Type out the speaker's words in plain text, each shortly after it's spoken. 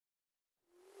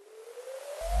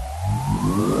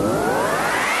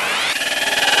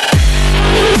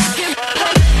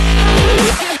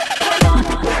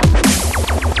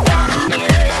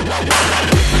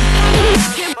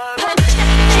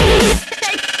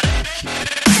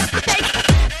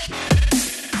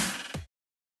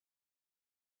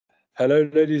Hello,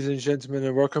 ladies and gentlemen,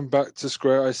 and welcome back to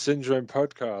Square Eye Syndrome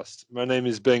podcast. My name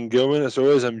is Ben Gilman. As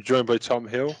always, I'm joined by Tom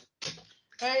Hill.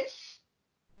 Hey.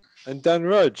 And Dan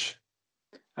Rudge.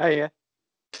 Hey, yeah.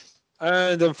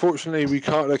 And unfortunately, we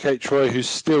can't locate Troy, who's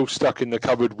still stuck in the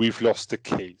cupboard. We've lost the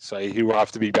key, so he will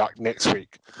have to be back next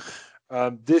week.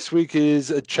 This week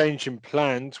is a change in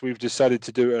plans. We've decided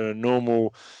to do it in a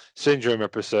normal Syndrome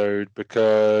episode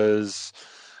because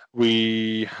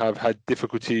we have had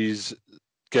difficulties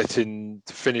getting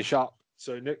to finish up.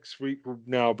 So next week will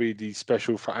now be the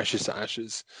special for Ashes to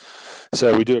Ashes.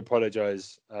 So we do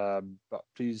apologise, but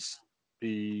please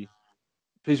wait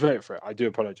for it. I do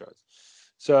apologise.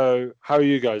 So how are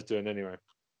you guys doing anyway?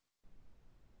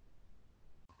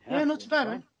 Yeah, not too bad,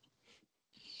 man.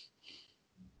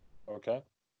 Okay,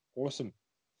 awesome.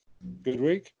 Good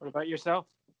week. What about yourself?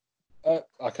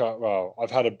 I've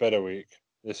had a better week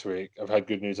this week. I've had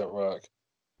good news at work.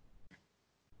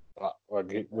 But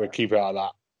we'll keep it at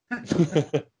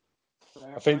that.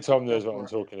 I think Tom knows what I'm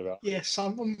talking about. Yes,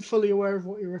 I'm fully aware of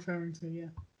what you're referring to, yeah.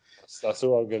 That's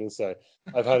all I'm going to say.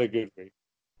 I've had a good week.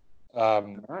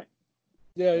 All right.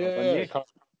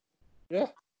 Yeah.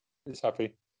 It's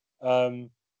happy.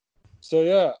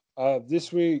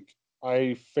 This week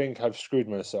I think I've screwed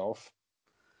myself.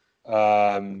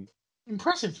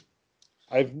 Impressive.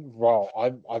 I've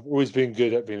always been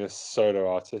good at being a solo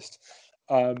artist.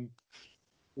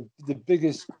 The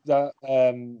biggest that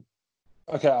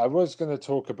I was going to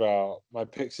talk about my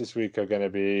picks this week are going to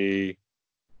be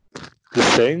The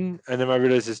Thing, and then I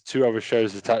realized there's two other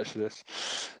shows attached to this.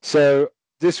 So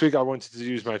this week I wanted to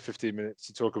use my 15 minutes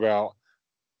to talk about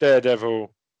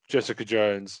Daredevil, Jessica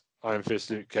Jones, Iron Fist,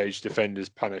 Luke Cage, Defenders,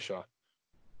 Punisher,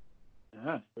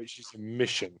 which is a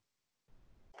mission.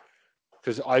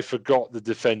 Because I forgot the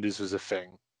Defenders was a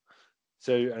thing.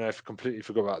 And I completely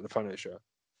forgot about the Punisher.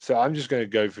 So I'm just going to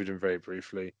go through them very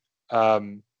briefly.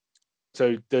 So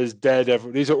there's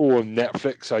Daredevil. These are all on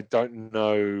Netflix. I don't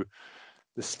know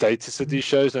the status of these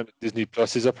shows. And Disney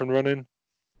Plus is up and running.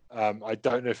 I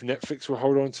don't know if Netflix will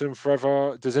hold on to them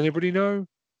forever. Does anybody know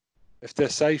if they're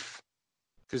safe?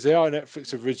 Because they are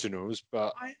Netflix originals,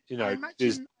 but I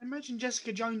imagine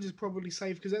Jessica Jones is probably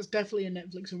safe because that's definitely a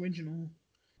Netflix original.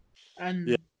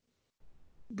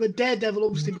 But Daredevil,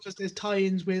 obviously, because there's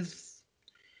tie-ins with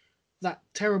that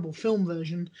terrible film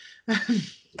version.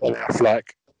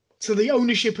 Fleck. So the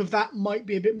ownership of that might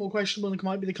be a bit more questionable and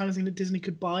might be the kind of thing that Disney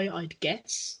could buy, I'd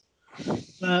guess.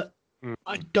 But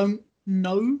I don't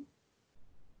know.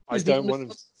 I don't want them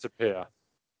to disappear.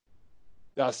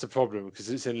 That's the problem,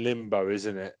 because it's in limbo,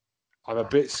 isn't it? I'm a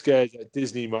bit scared that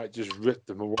Disney might just rip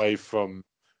them away from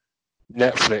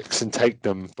Netflix and take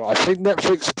them. But I think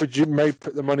Netflix may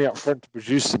put the money up front to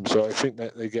produce them, so I think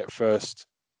that they get first.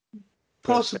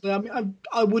 Possibly. I mean,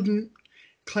 I wouldn't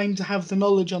claim to have the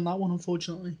knowledge on that one,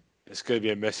 unfortunately. It's going to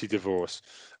be a messy divorce.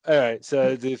 All right,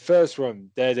 so the first one,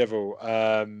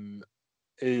 Daredevil,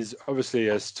 is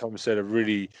obviously, as Tom said,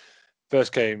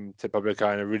 first came to public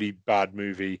eye in a really bad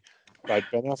movie by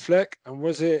Ben Affleck. And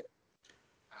was it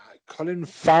Colin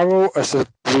Farrell as a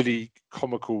really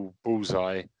comical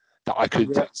bullseye that I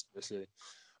could take seriously?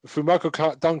 Through Michael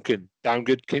Clark Duncan, damn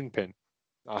good Kingpin.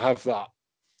 I have that.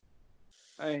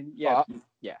 Yeah.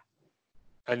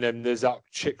 And then there's that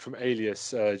chick from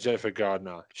Alias, Jennifer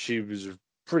Gardner. She was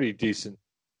pretty decent.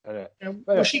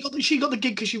 She got the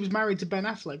gig because she was married to Ben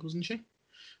Affleck, wasn't she?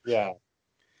 Yeah.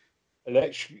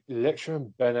 Electra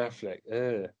and Ben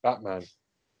Affleck. Batman.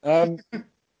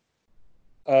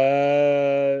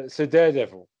 So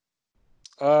Daredevil.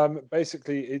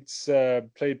 Basically, it's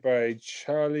played by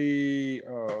Charlie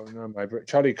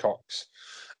Cox.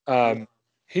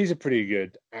 He's a pretty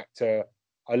good actor.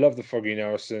 I love the Foggy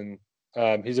Nelson.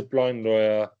 He's a blind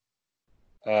lawyer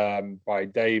by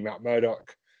day, Matt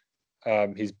Murdock.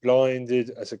 He's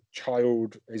blinded as a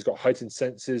child. He's got heightened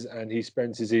senses, and he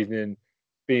spends his evening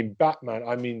being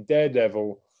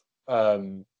Daredevil,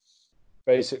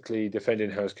 basically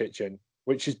defending Hell's Kitchen,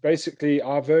 which is basically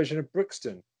our version of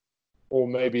Brixton, or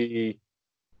maybe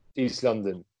East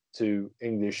London to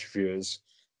English viewers.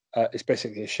 It's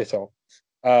basically a shithole.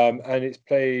 And it's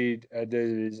played,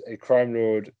 there's a crime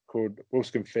lord called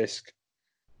Wilson Fisk.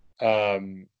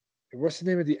 What's the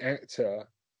name of the actor?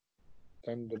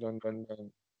 Dun, dun, dun, dun,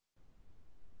 dun.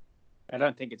 I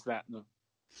don't think it's that, no.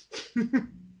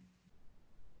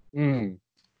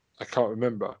 I can't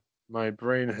remember. My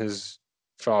brain has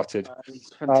farted.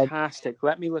 It's fantastic.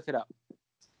 Let me look it up.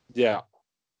 Yeah.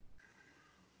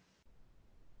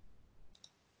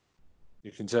 You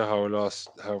can tell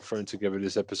how thrown together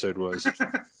this episode was.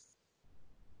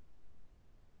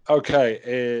 Okay,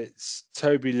 it's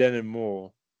Toby Lennon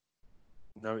Moore.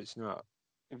 No, it's not.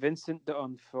 Vincent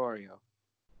D'Onofrio.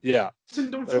 Yeah.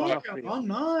 Oh,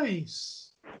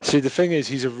 nice. See, the thing is,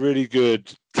 he's a really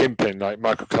good Kingpin, like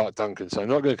Michael Clark Duncan. So I'm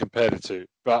not going to compare the two.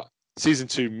 But season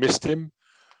 2 missed him.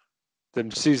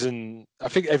 Then I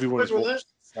think everyone has watched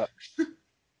that.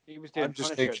 He was doing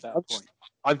Punisher at that point.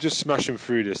 I'm just smashing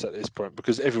through this at this point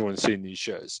because everyone's seen these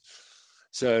shows.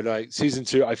 So, like, season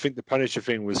 2, I think the Punisher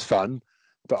thing was fun,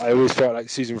 but I always felt like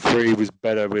season 3 was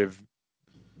better with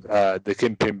the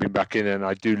Kingpin being back in, and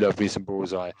I do love me some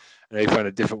Bullseye, and they found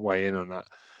a different way in on that.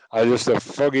 I just love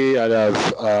Foggy. I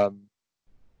love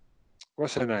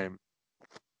what's her name?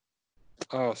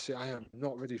 Oh, see, I am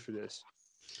not ready for this.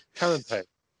 Karen Page.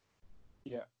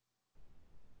 Yeah.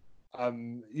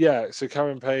 So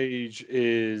Karen Page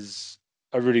is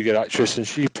a really good actress, and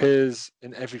she appears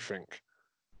in everything.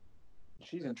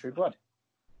 She's in True Blood.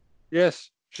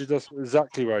 Yes, she does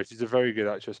exactly right. She's a very good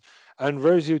actress. And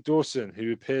Rosie Dawson,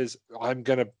 who appears, I've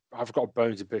got a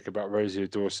bone to pick about Rosie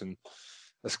Dawson.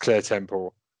 That's Claire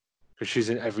Temple, because she's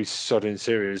in every sodden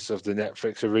series of the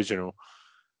Netflix original.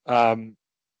 But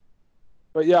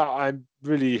yeah, I'm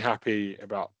really happy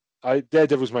about.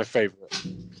 Daredevil's my favorite.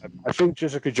 I think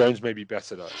Jessica Jones may be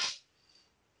better though.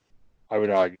 I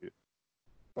would argue,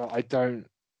 but I don't.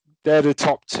 They're the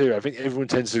top two. I think everyone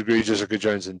tends to agree Jessica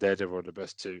Jones and Daredevil are the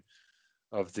best two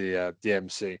of the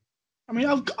MC. I mean,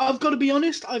 I've got to be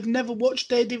honest. I've never watched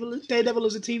Daredevil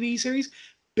as a TV series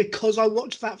because I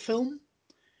watched that film.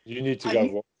 You need to go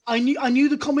watch. I knew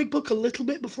the comic book a little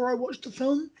bit before I watched the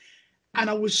film, and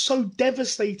I was so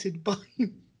devastated by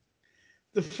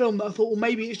the film that I thought, well,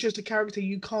 maybe it's just a character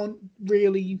you can't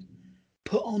really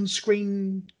put on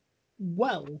screen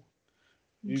well.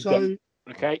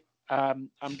 Okay. I'm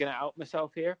going to out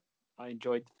myself here. I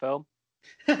enjoyed the film.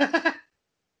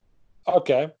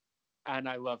 Okay. And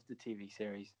I loved the TV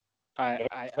series. I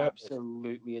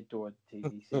absolutely adored the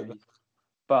TV series.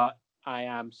 But I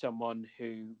am someone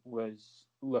who was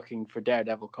looking for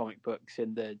Daredevil comic books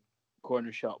in the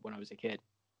corner shop when I was a kid.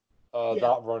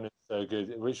 That run is so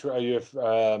good. Which are you?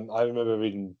 I remember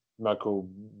reading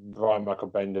Brian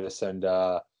Michael Bendis and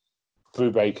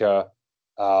Brubaker.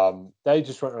 They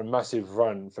just went on a massive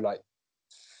run for like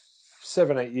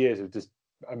 7-8 years of just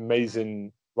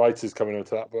amazing writers coming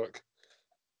onto that book.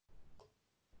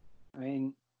 I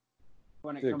mean,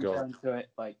 when it comes down to it,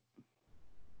 like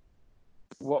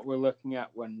what we're looking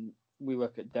at when we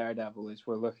look at Daredevil is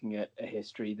we're looking at a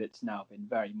history that's now been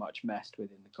very much messed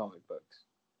with in the comic books.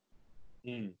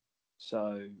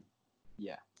 So,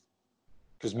 yeah.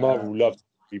 Because Marvel loved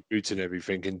rebooting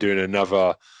everything and doing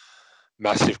another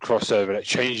massive crossover that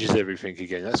changes everything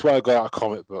again. That's why I got out of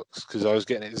comic books, because I was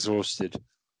getting exhausted.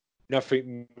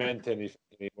 Nothing meant anything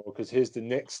anymore, because here's the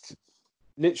next...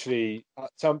 Literally, at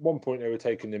one point they were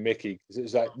taking the mickey, because it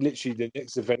was like literally the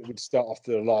next event would start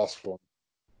after the last one,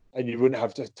 and you wouldn't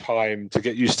have the time to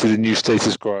get used to the new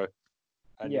status quo.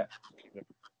 And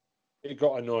it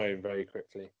got annoying very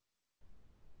quickly.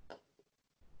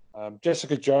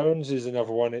 Jessica Jones is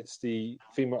another one. It's the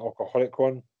female alcoholic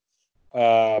one.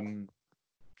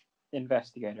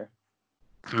 Investigator.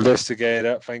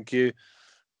 Thank you.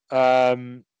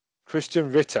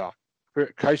 Krysten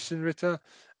Ritter.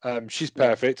 She's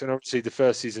perfect, and obviously the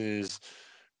first season is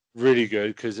really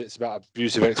good because it's about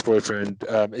abusive ex-boyfriend.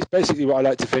 It's basically what I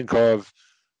like to think of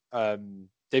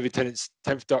David Tennant's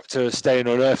 10th Doctor staying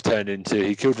on Earth turned into.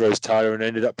 He killed Rose Tyler and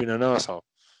ended up being an arsehole.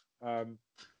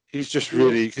 He's just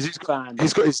really, because he's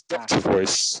got his doctor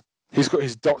voice. He's got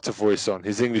his doctor voice on,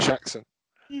 his English accent.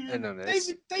 Yeah,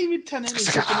 David Tennant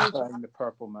is the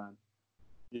Purple Man.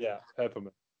 Yeah, Purple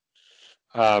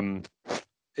Man.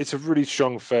 It's a really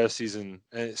strong first season,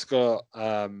 and it's got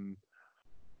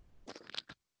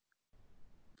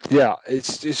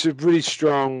it's a really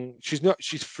strong. She's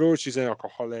flawed. She's an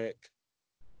alcoholic.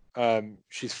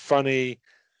 She's funny.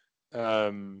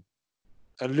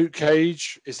 And Luke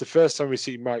Cage is the first time we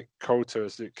see Mike Colter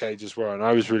as Luke Cage as well, and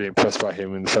I was really impressed by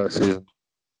him in the first season.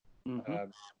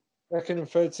 Second and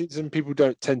third season, people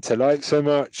don't tend to like so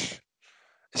much.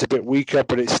 It's a bit weaker,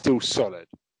 but it's still solid.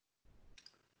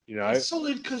 You know, it's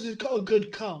solid because it's got a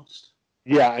good cast.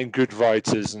 Yeah, and good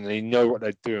writers, and they know what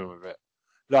they're doing with it.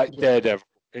 Like Daredevil,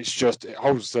 it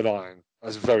holds the line.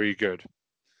 That's very good.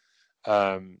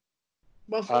 Well,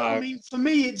 I mean, for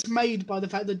me, it's made by the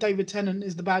fact that David Tennant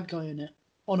is the bad guy in it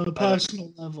on a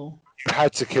personal level. You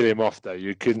had to kill him off, though.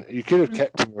 You could have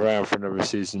kept him around for another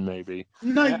season, maybe.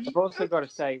 No, I've also got to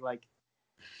say, like,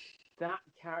 that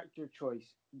character choice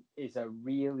is a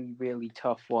really, really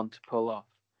tough one to pull off.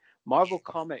 Marvel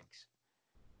Comics,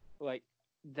 like,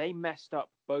 they messed up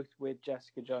both with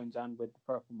Jessica Jones and with the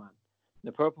Purple Man.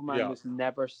 The Purple Man was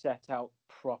never set out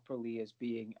properly as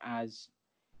being as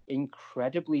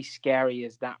incredibly scary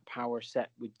as that power set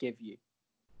would give you.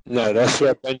 No, that's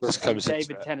where Bendis comes in.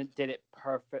 David Tennant did it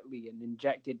perfectly and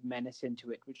injected menace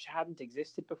into it, which hadn't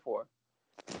existed before.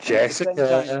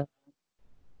 Jessica.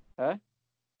 Huh?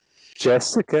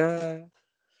 Jessica.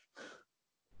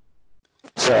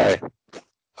 Sorry.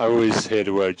 I always hear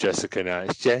the word Jessica now.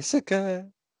 It's Jessica.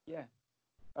 Yeah.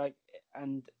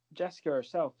 And Jessica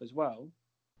herself as well,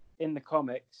 in the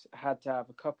comics, had to have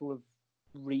a couple of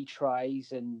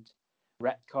retries and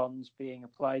retcons being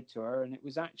applied to her, and it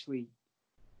was actually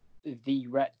the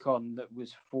retcon that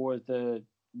was for the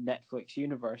Netflix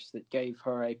universe that gave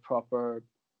her a proper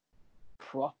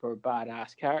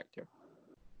badass character.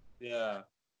 Yeah.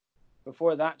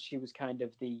 Before that, she was kind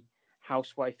of the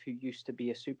housewife who used to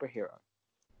be a superhero.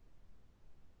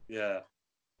 Yeah.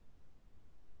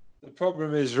 The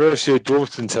problem is Rocio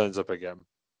Dawson turns up again.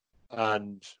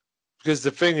 And because the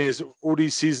thing is, all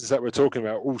these seasons that we're talking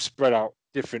about all spread out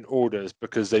different orders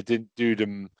because they didn't do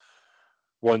them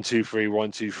 1, 2, 3,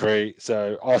 1, 2, 3.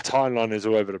 So our timeline is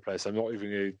all over the place. I'm not even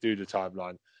going to do the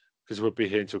timeline because we'll be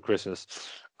here until Christmas.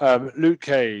 Luke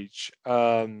Cage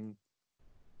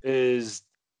is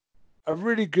a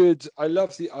really good. I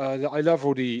love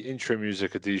all the intro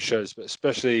music of these shows, but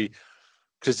especially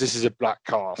because this is a black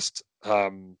cast.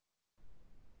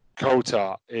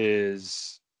 Kota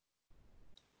is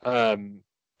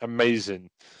amazing,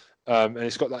 and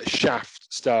it's got that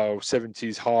Shaft style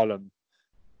 70s Harlem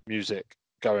music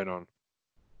going on.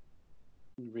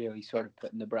 Really sort of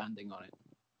putting the branding on it.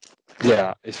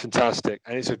 Yeah, it's fantastic,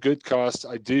 and it's a good cast.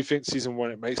 I do think season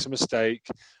 1 it makes a mistake.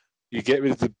 You get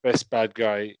rid of the best bad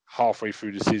guy halfway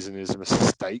through the season is a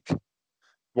mistake.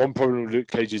 One problem with Luke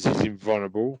Cage is he's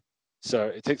invulnerable, so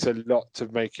it takes a lot to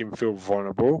make him feel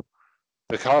vulnerable.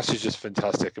 The cast is just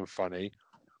fantastic and funny,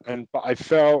 but I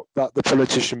felt that the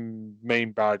politician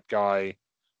main bad guy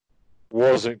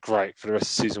wasn't great for the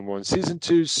rest of season 1. Season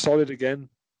 2's solid again,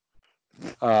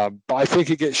 but I think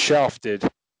it gets shafted.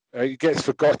 It gets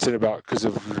forgotten about because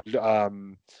of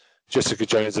Jessica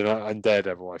Jones and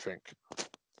Daredevil, I think.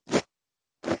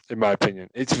 In my opinion,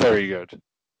 it's very good.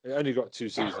 It only got 2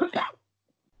 seasons,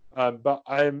 but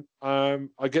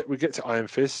we get to Iron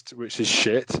Fist, which is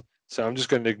shit. So I'm just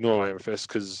going to ignore Iron Fist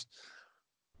because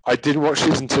I didn't watch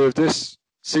season 2 of this.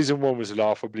 Season 1 was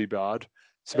laughably bad.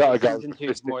 It's about a guy. Season 2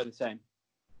 is more the same.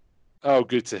 Oh,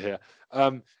 good to hear.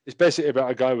 It's basically about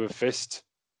a guy with a fist,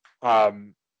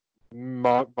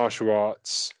 martial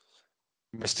arts,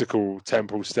 mystical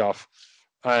temple stuff,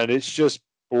 and it's just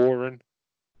boring.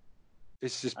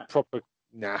 It's just proper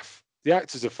naff. The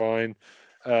actors are fine.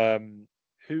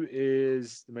 Who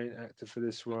is the main actor for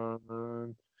this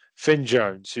one? Finn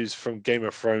Jones, who's from Game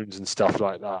of Thrones and stuff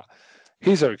like that.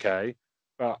 He's okay,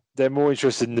 but they're more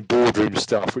interested in the boardroom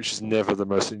stuff, which is never the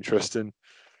most interesting.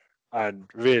 And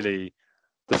really,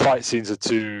 the fight scenes are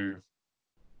too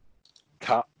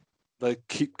cut. They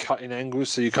keep cutting angles,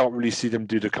 so you can't really see them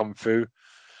do the kung fu.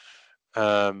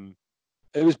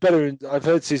 It was better. I've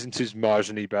heard season 2's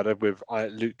marginally better with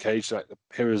Luke Cage, like the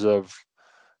Heroes of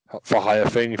for Hire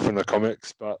thing from the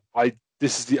comics. But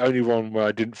this is the only one where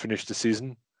I didn't finish the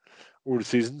season, all the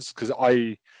seasons, because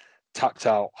I tapped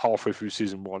out halfway through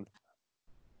season 1.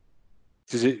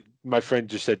 Because my friend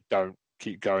just said, "Don't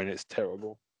keep going; it's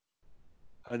terrible."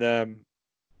 And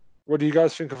what do you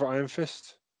guys think of Iron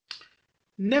Fist?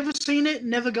 Never seen it,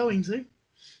 never going to.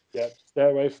 Yeah, stay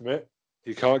away from it.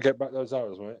 You can't get back those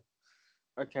hours, mate.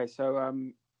 Okay, so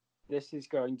this is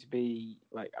going to be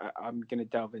like I'm going to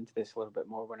delve into this a little bit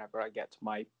more whenever I get to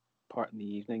my part in the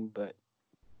evening. But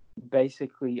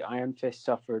basically, Iron Fist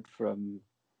suffered from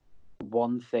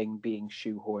one thing being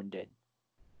shoehorned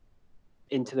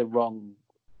into the wrong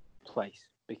place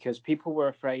because people were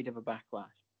afraid of a backlash,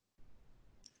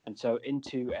 and so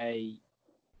into a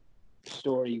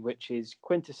story which is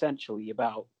quintessentially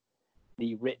about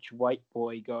the rich white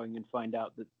boy going and finding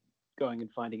out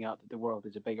that the world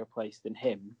is a bigger place than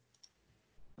him,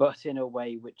 but in a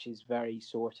way which is very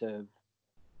sort of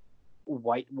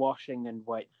whitewashing and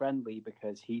white friendly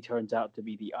because he turns out to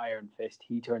be the Iron Fist.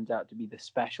 He turns out to be the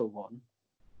special one.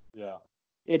 Yeah.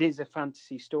 It is a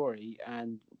fantasy story,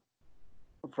 and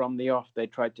from the off they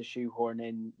tried to shoehorn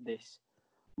in this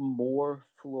more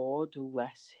flawed,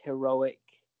 less heroic,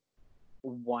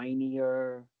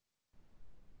 whinier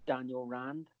Daniel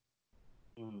Rand,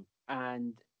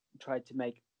 and tried to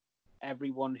make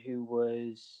everyone who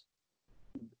was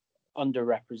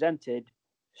underrepresented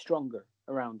stronger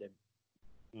around him.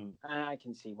 And I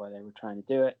can see why they were trying to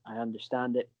do it. I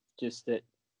understand it. Just that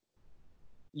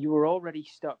you were already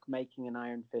stuck making an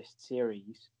Iron Fist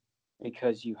series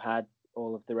because you had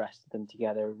all of the rest of them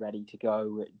together, ready to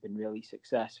go. It had been really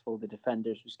successful. The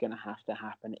Defenders was going to have to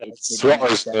happen. That's what I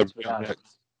was going to bring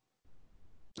next.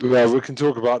 Well, we can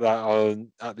talk about that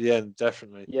at the end,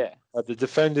 definitely. Yeah. The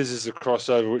Defenders is a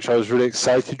crossover, which I was really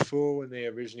excited for when they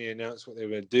originally announced what they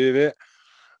were going to do with it.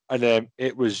 And then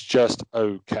it was just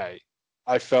okay.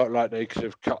 I felt like they could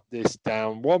have cut this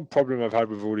down. One problem I've had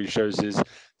with all these shows is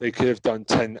they could have done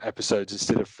 10 episodes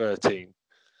instead of 13.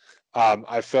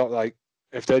 I felt like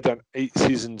if they'd done 8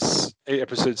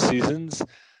 episode seasons,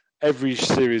 every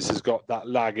series has got that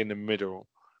lag in the middle.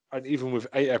 And even with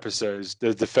 8 episodes,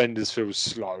 the Defenders feel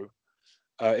slow.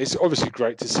 It's obviously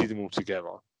great to see them all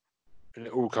together and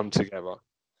it all come together.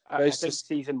 I think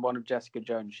season 1 of Jessica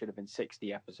Jones should have been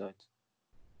 60 episodes.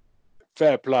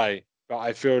 Fair play, but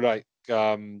I feel like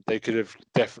they could have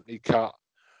definitely cut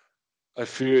a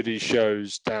few of these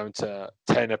shows down to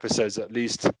 10 episodes at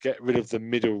least to get rid of the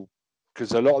middle,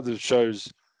 because a lot of the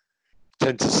shows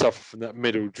tend to suffer from that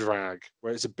middle drag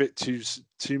where it's a bit too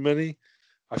many.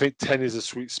 I think 10 is a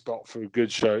sweet spot for a good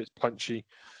show. It's punchy.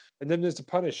 And then there's The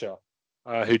Punisher,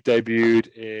 who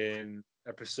debuted in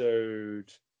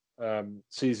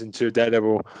season 2 of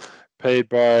Daredevil, played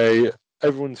by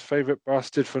everyone's favourite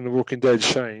bastard from The Walking Dead,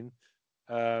 Shane.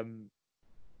 I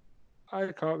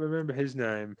can't remember his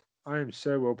name. I am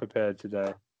so well prepared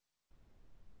today.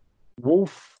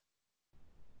 Wolf?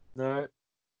 No.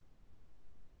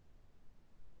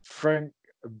 Frank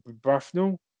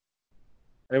Buffnell?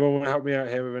 Anyone want to help me out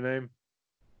here with a name?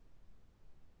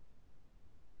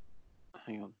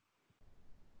 Hang on.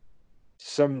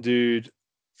 Some dude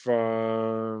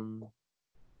from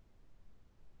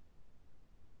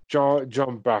John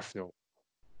Buffnell.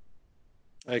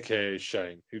 Okay,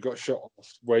 Shane, who got shot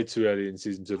off way too early in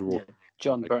season 2 of the war. Yeah.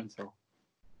 John Bernthal.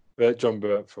 John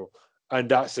Bernthal. And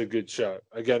that's a good show.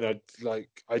 Again,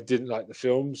 I didn't like the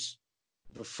films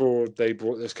before they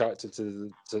brought this character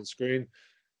to the screen,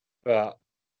 but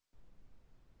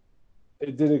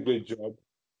it did a good job.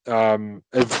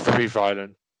 It's very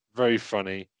violent, very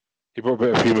funny. He brought a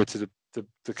bit of humour to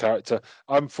the character.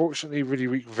 Unfortunately, really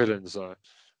weak villains though.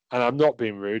 And I'm not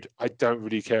being rude. I don't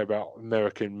really care about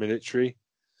American military.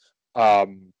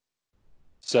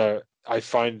 So I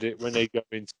find it when they go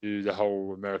into the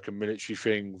whole American military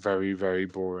thing very, very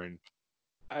boring.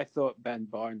 I thought Ben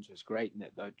Barnes was great in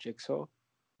it though, Jigsaw.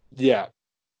 Yeah.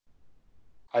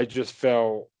 I just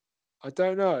felt, I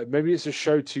don't know, maybe it's a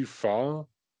show too far.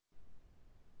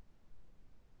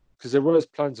 Because there was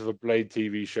plans of a Blade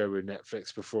TV show with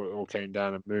Netflix before it all came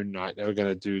down, and Moon Knight. They were going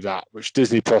to do that, which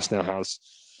Disney Plus now has.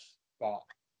 But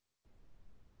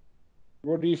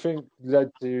what do you think led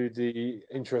to the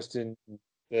interest in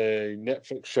the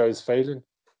Netflix shows failing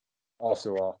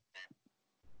after a while?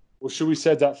 Or should we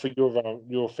save that for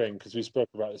your thing? Because we spoke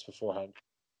about this beforehand.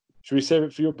 Should we save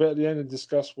it for your bit at the end and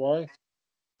discuss why?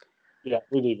 Yeah,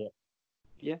 we leave it.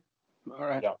 Yeah. All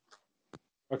right. Yeah.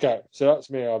 Okay, so that's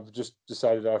me. I've just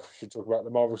decided I should talk about the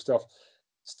Marvel stuff.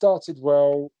 Started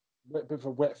well, a bit of a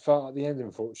wet fart at the end,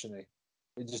 unfortunately.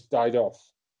 It just died off.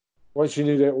 Once you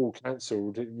knew they all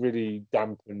cancelled, it really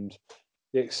dampened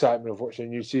the excitement of watching a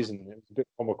new season. It was a bit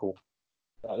comical.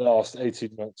 That last 18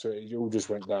 months, it all just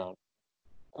went down.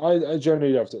 I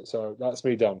generally loved it, so that's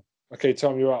me done. Okay,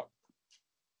 Tom, you're up.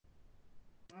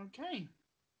 Okay.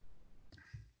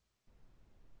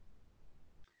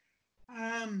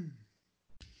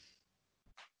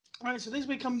 All right, so this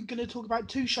week I'm going to talk about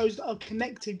 2 shows that are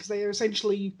connected because they are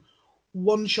essentially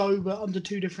one show but under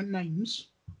 2 different names,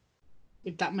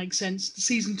 if that makes sense.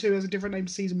 Season 2 has a different name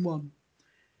to Season 1.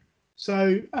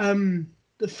 So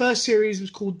the first series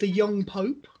was called The Young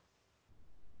Pope.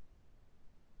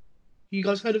 You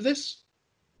guys heard of this?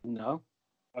 No.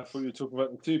 I thought you were talking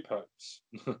about the 2 popes.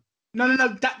 No.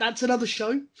 That's another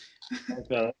show.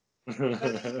 Okay.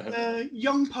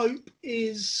 Young Pope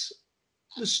is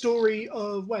the story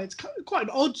of, well, it's quite an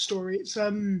odd story. It's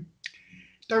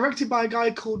directed by a guy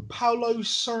called Paolo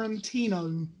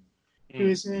Sorrentino, who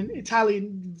is an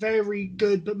Italian, very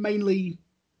good, but mainly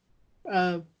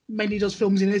does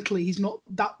films in Italy. He's not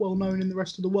that well known in the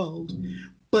rest of the world,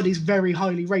 but is very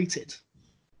highly rated.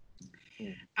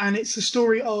 And it's the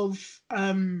story of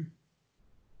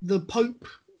the Pope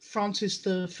Francis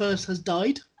I has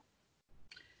died,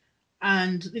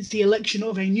 and it's the election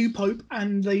of a new Pope,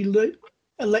 and they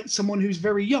elect someone who's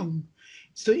very young,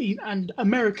 and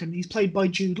American. He's played by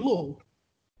Jude Law.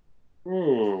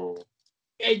 Ooh.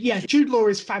 Yeah, Jude Law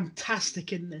is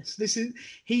fantastic in this.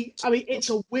 It's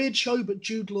a weird show, but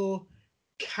Jude Law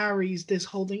carries this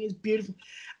whole thing. It's beautiful.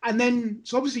 And then,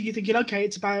 so obviously you're thinking, okay,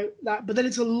 it's about that, but then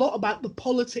it's a lot about the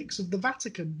politics of the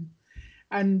Vatican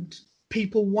and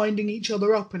people winding each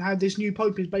other up, and how this new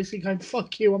pope is basically going,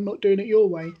 "Fuck you, I'm not doing it your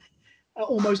way," at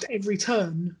almost every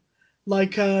turn.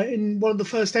 Like in one of the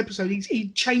first episodes, he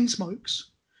chain smokes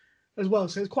as well,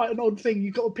 so it's quite an odd thing.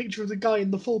 You've got a picture of the guy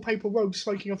in the full paper robe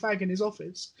smoking a fag in his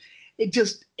office.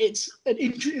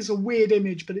 It's a weird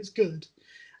image, but it's good.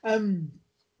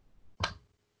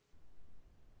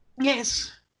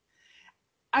 Yes.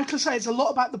 I can say it's a lot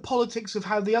about the politics of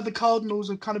how the other cardinals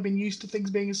have kind of been used to things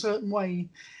being a certain way,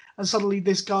 and suddenly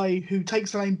this guy who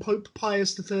takes the name Pope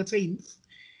Pius XIII,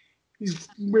 his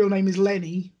real name is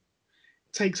Lenny,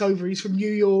 takes over. He's from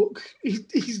New York.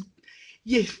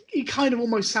 He kind of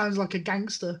almost sounds like a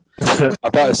gangster. I'm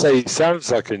about to say he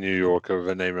sounds like a New Yorker with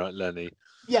a name like Lenny.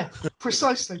 Yeah,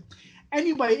 precisely.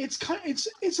 Anyway,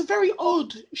 it's a very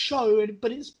odd show,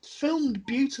 but it's filmed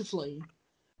beautifully.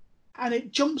 And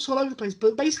it jumps all over the place.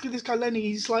 But basically, this guy Lenny,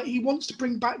 he wants to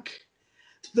bring back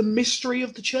the mystery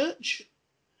of the church.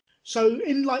 So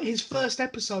in like his first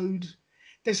episode,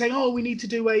 they're saying, "Oh, we need to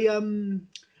do a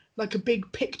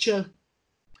big picture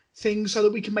thing so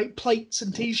that we can make plates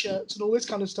and T-shirts and all this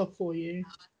kind of stuff for you."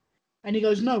 And he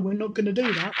goes, "No, we're not going to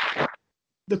do that.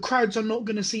 The crowds are not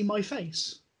going to see my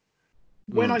face.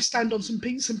 When I stand on St.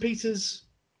 Peter's."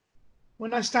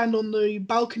 When I stand on the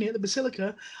balcony at the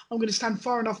Basilica, I'm going to stand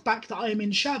far enough back that I am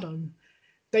in shadow.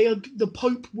 The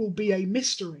Pope will be a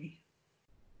mystery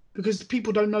because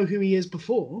people don't know who he is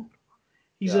before.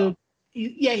 He's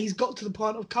got to the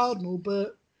point of cardinal,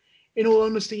 but in all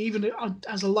honesty, even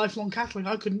as a lifelong Catholic,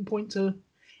 I couldn't point to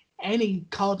any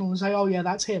cardinal and say, "Oh yeah,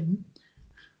 that's him."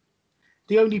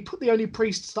 The only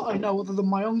priests that I know, other than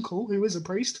my uncle, who is a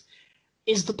priest,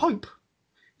 is the Pope.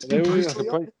 To be brutally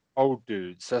honest. Old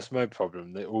dudes, that's my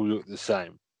problem. They all look the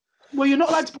same. Well, you're not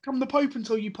allowed to become the Pope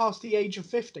until you pass the age of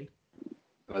 50.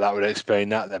 Well, that would explain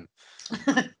that then.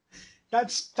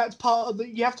 That's part of the.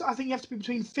 I think you have to be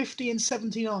between 50 and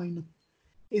 79.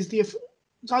 It's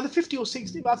either 50 or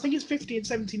 60, but I think it's 50 and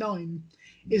 79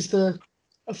 is the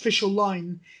official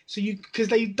line. So because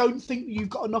they don't think you've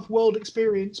got enough world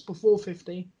experience before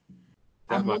 50,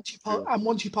 and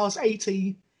once you pass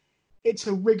 80. It's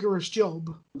a rigorous job.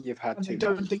 You've had and to. They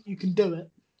don't think you can do it.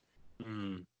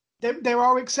 Mm. There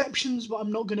are exceptions, but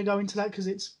I'm not going to go into that because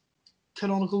it's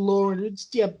canonical law and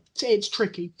it's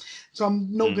tricky. So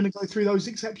I'm not going to go through those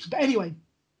exceptions. But anyway.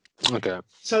 Okay.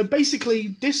 So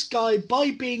basically, this guy,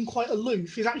 by being quite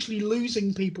aloof, is actually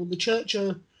losing people. The church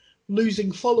are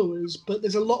losing followers, but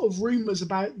there's a lot of rumours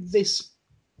about this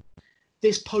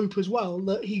Pope as well,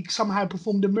 that he somehow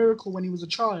performed a miracle when he was a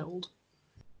child.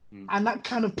 And that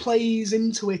kind of plays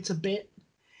into it a bit.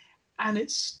 And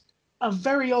it's a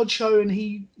very odd show, and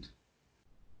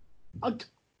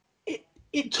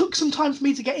it took some time for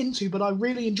me to get into, but I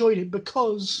really enjoyed it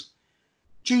because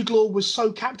Jude Law was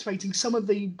so captivating. Some of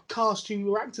the cast who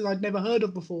were actors I'd never heard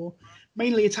of before,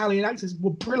 mainly Italian actors,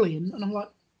 were brilliant. And I'm like,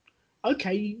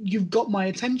 okay, you've got my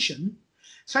attention.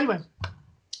 So anyway,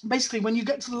 basically, when you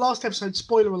get to the last episode,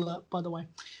 spoiler alert, by the way,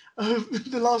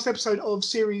 the last episode of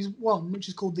Series 1, which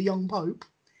is called The Young Pope,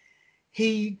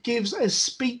 he gives a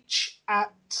speech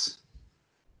at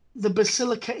the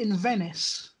Basilica in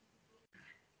Venice.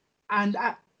 And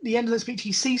at the end of the speech,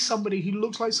 he sees somebody who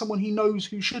looks like someone he knows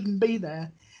who shouldn't be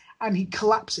there, and he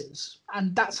collapses.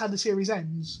 And that's how the series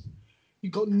ends.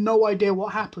 You've got no idea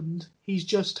what happened. He's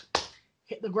just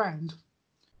hit the ground.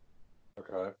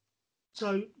 Okay.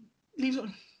 So,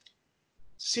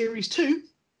 Series 2,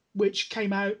 which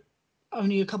came out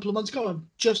only a couple of months ago. I've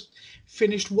just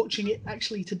finished watching it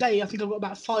actually today. I think I've got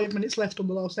about 5 minutes left on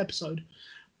the last episode.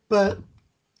 But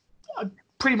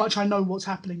pretty much I know what's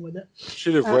happening with it.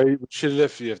 Should have waited. Should have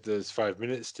left you if there's 5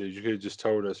 minutes to. You could have just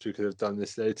told us. We could have done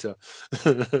this later.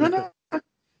 No.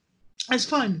 It's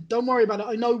fine. Don't worry about it.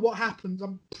 I know what happens.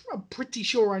 I'm pretty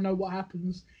sure I know what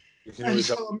happens. You can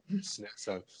always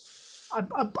so.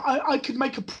 I could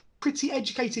make a pretty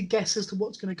educated guess as to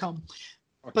what's going to come.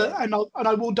 Okay. But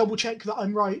I will double check that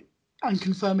I'm right and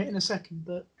confirm it in a second.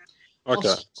 But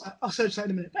okay. I'll search that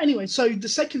in a minute. But anyway, so the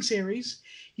second series,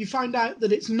 you find out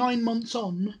that it's 9 months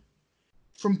on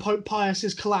from Pope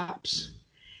Pius's collapse.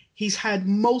 He's had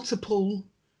multiple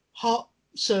heart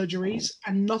surgeries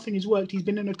and nothing has worked. He's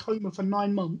been in a coma for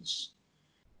 9 months.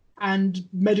 And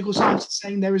medical science is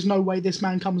saying there is no way this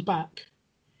man comes back.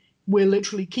 We're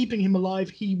literally keeping him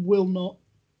alive. He will not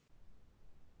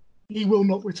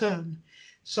return.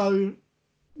 So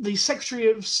the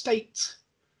Secretary of State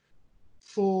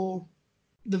for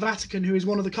the Vatican, who is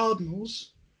one of the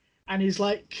cardinals, and is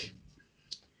like,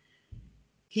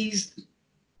 he's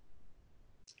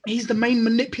the main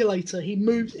manipulator.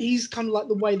 He's kind of like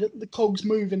the way that the cogs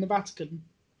move in the Vatican,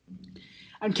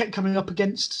 and kept coming up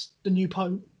against the new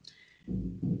Pope.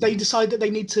 they decide that they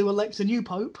need to elect a new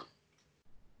pope,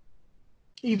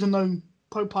 even though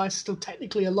Pope Pius is still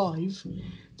technically alive.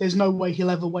 There's no way he'll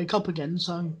ever wake up again,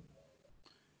 so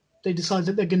they decide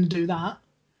that they're going to do that.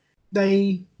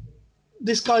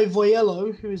 This guy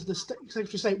Voiello, who is the Secretary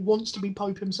of State, wants to be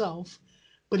Pope himself,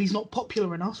 but he's not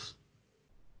popular enough.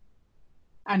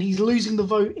 And he's losing the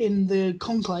vote in the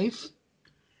conclave.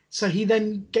 So he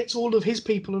then gets all of his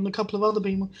people and a couple of other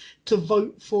people to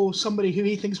vote for somebody who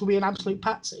he thinks will be an absolute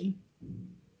patsy.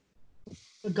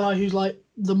 A guy who's like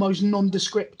the most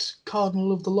nondescript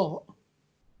cardinal of the lot.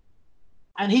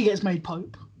 And he gets made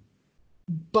Pope.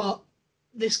 But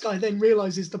this guy then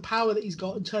realizes the power that he's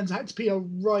got and turns out to be a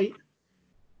right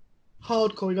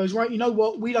hardcore. He goes, right, you know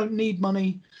what? We don't need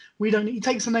money. He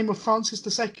takes the name of Francis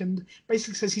II,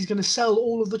 basically says he's going to sell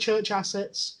all of the church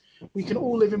assets. We can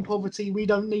all live in poverty. We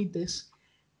don't need this.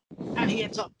 And he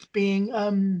ends up being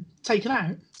taken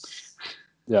out.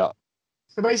 Yeah.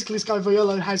 So basically this guy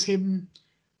Voiello has him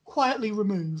quietly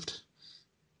removed.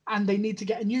 And they need to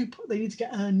get a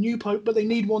new pope, but they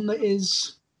need one that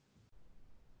is...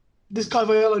 This guy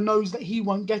Voiello knows that he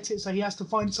won't get it, so he has to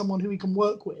find someone who he can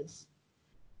work with.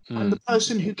 And the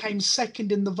person who came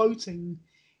second in the voting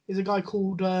is a guy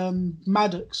called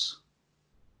Maddox,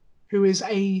 who is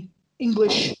a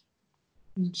English.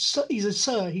 He's a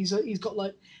sir. He's got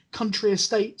like country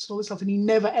estates and all this stuff, and he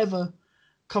never ever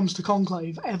comes to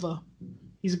conclave ever.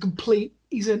 He's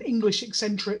an English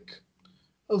eccentric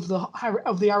of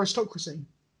the aristocracy,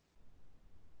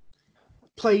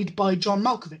 played by John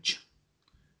Malkovich.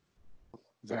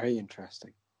 Very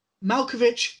interesting.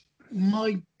 Malkovich,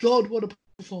 my God, what a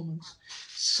performance.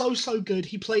 So good.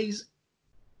 He plays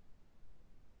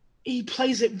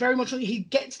it very much. He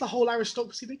gets the whole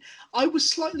aristocracy thing. I was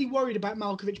slightly worried about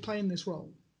Malkovich playing this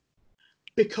role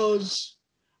because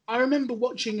I remember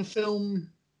watching a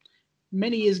film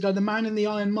many years ago, The Man in the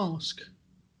Iron Mask,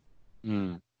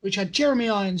 which had Jeremy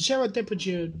Irons, Gerard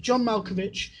Depardieu, John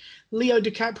Malkovich, Leo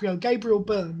DiCaprio, Gabriel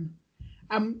Byrne.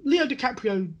 Leo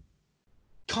DiCaprio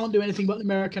can't do anything but an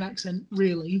American accent,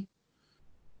 really.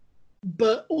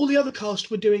 But all the other cast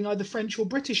were doing either French or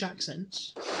British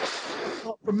accents.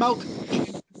 Apart from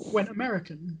Malkovich, who went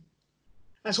American.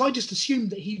 And so I just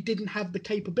assumed that he didn't have the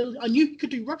capability. I knew he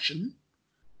could do Russian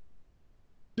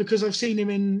because I've seen him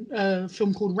in a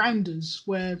film called Rounders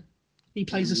where he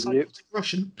plays a psychotic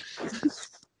Russian.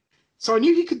 So I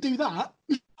knew he could do that.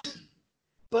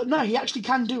 But no, he actually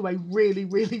can do a really,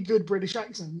 really good British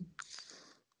accent.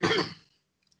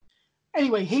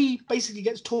 Anyway, he basically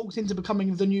gets talked into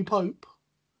becoming the new Pope.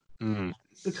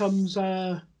 Becomes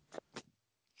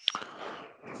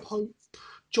Pope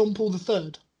John Paul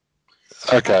III.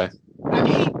 Okay. And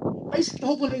he basically, the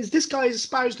whole point is this guy has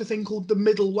espoused a thing called the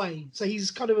middle way. So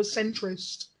he's kind of a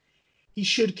centrist. He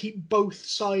should keep both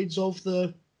sides of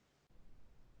the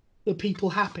people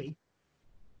happy.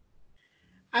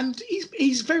 And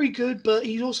he's very good, but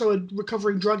he's also a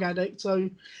recovering drug addict. So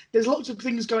there's lots of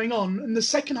things going on. And the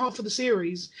second half of the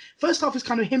series, first half is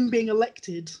kind of him being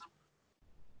elected,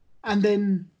 and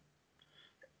then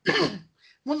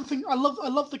one of the things I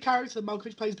love the character that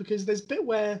Malkovich plays because there's a bit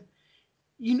where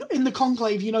in the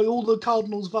conclave, all the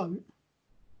cardinals vote,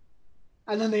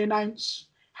 and then they announce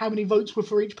how many votes were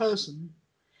for each person,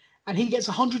 and he gets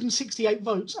 168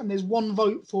 votes, and there's one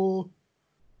vote for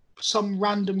some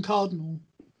random cardinal.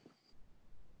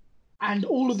 And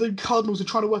all of the cardinals are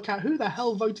trying to work out who the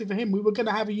hell voted for him. We were going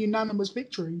to have a unanimous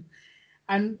victory.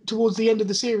 And towards the end of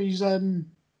the series, John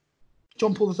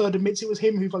Paul III admits it was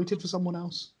him who voted for someone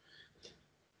else.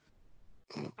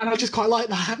 And I just quite like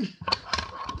that.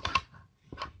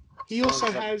 He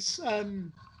also has a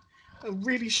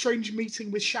really strange meeting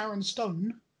with Sharon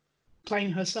Stone,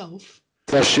 playing herself.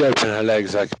 Does she open her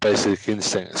legs like Basic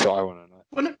Instinct? That's what I want to know.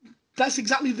 Well, no, that's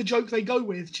exactly the joke they go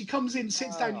with. She comes in,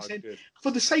 sits down, and said,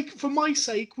 "For my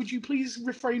sake, would you please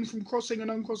refrain from crossing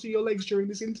and uncrossing your legs during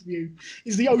this interview?"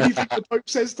 Is the only thing the Pope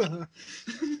says to her.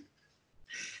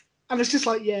 And it's just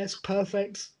like, yes,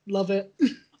 perfect, love it.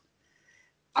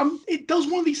 It does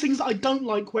one of these things that I don't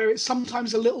like, where it's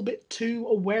sometimes a little bit too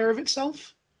aware of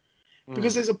itself.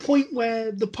 Because there's a point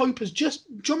where the Pope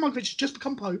John Malkovich has just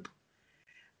become Pope,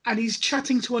 and he's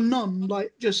chatting to a nun,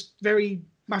 like just very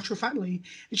matter-of-factly,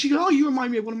 and she goes, "Oh, you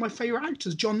remind me of one of my favourite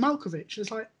actors, John Malkovich."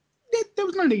 It's like, there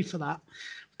was no need for that.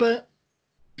 But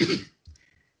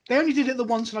they only did it the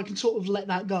once, and I can sort of let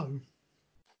that go.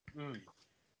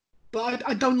 But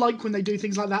I don't like when they do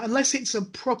things like that, unless it's a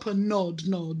proper nod,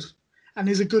 and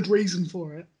there's a good reason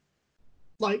for it.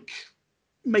 Like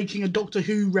making a Doctor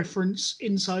Who reference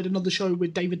inside another show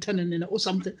with David Tennant in it or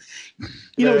something.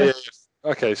 Yeah.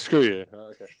 Okay, screw you.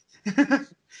 Okay.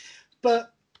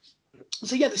 But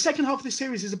So yeah, the second half of this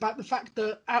series is about the fact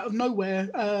that out of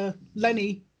nowhere,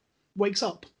 Lenny wakes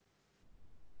up,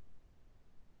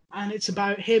 and it's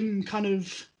about him kind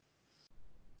of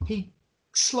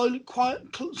slowly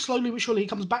but surely he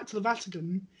comes back to the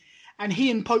Vatican, and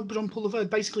he and Pope John Paul III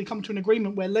basically come to an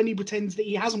agreement where Lenny pretends that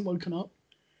he hasn't woken up,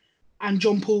 and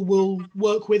John Paul will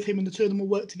work with him, and the two of them will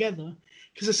work together.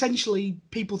 Because essentially,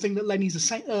 people think that Lenny's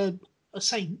a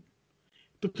saint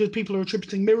because people are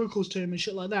attributing miracles to him and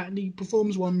shit like that, and he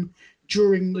performs one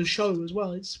during the show as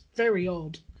well. It's very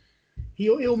odd. He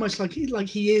almost like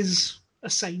he is a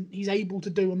saint. He's able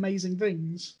to do amazing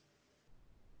things,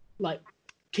 like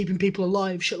keeping people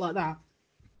alive, shit like that,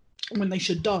 when they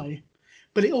should die.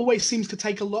 But it always seems to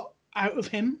take a lot out of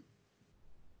him.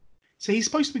 So he's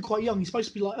supposed to be quite young. He's supposed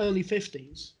to be like early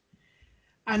 50s.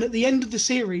 And at the end of the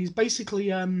series, basically,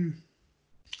 John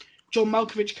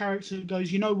Malkovich's character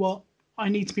goes, you know what? I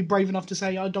need to be brave enough to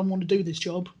say I don't want to do this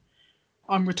job.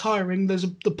 I'm retiring.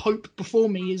 The Pope before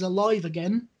me is alive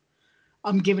again.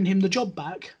 I'm giving him the job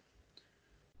back.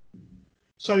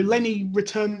 So Lenny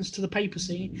returns to the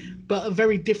papacy, but a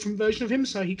very different version of him.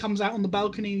 So he comes out on the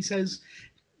balcony and he says,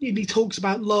 and he talks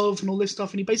about love and all this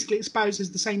stuff, and he basically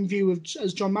espouses the same view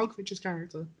as John Malkovich's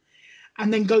character,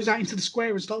 and then goes out into the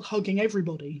square and starts hugging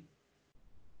everybody.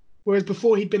 Whereas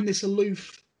before he'd been this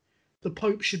aloof, the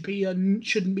Pope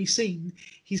shouldn't be seen.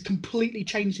 He's completely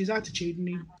changed his attitude, and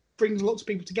he brings lots of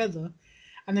people together,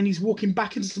 and then he's walking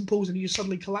back into St. Paul's and he just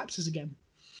suddenly collapses again.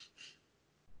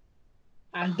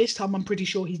 And this time I'm pretty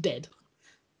sure he's dead.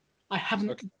 I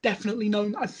haven't definitely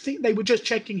known. I think they were just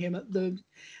checking him at the...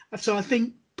 So I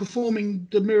think performing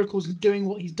the miracles and doing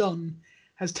what he's done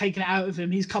has taken it out of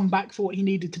him. He's come back for what he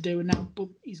needed to do, and now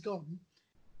he's gone.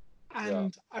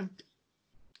 And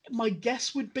my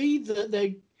guess would be that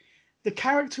the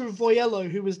character of Voyello,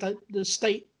 who was the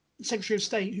Secretary of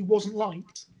State, who wasn't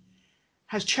liked,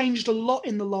 has changed a lot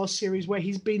in the last series, where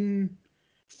he's been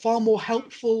far more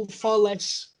helpful, far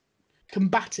less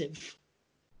combative,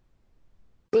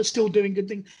 but still doing good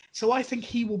things. So I think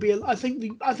he will be. I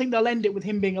think they'll end it with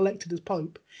him being elected as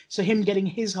Pope. So him getting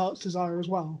his heart's desire as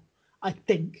well. I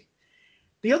think.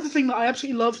 The other thing that I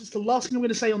absolutely love, it's the last thing I'm going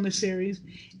to say on this series,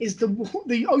 is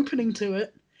the opening to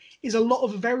it is a lot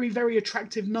of very, very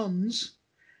attractive nuns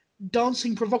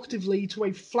dancing provocatively to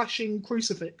a flashing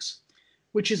crucifix,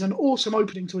 which is an awesome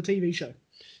opening to a TV show.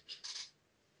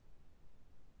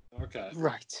 Okay.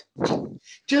 Right.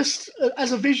 Just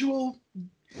as a visual,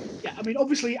 yeah, I mean,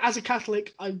 obviously, as a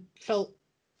Catholic, I felt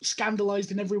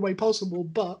scandalized in every way possible,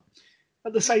 but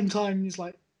at the same time, it's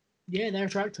like, yeah, they're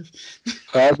attractive.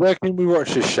 Where can we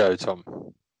watch this show, Tom?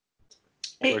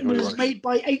 It was made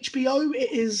by HBO.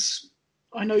 It is.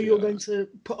 I know you're going to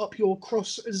put up your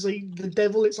cross as the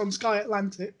devil. It's on Sky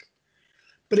Atlantic,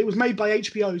 but it was made by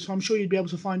HBO, so I'm sure you'd be able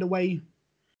to find a way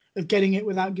of getting it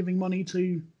without giving money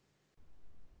to.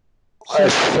 I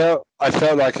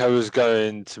felt like I was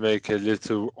going to make a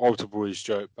little Altar Boys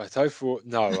joke, but I thought,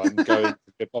 no, I'm going to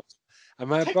be above.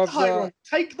 Am I above that?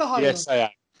 Take the high road. Yes, I am.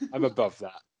 I'm above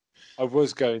that. I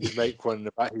was going to make one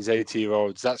about his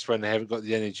 80-year-olds. That's when they haven't got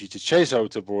the energy to chase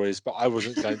Altar Boys, but I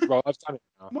wasn't going to. Well, I've done it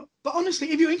now. But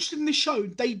honestly, if you're interested in this show,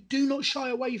 they do not shy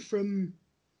away from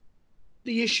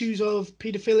the issues of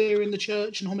paedophilia in the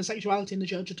church and homosexuality in the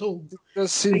church at all. It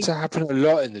does seem to happen a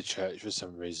lot in the church for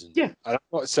some reason. Yeah. And I'm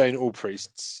not saying all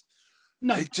priests.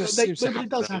 No, it just seems to happen. It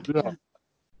does happen. Yeah.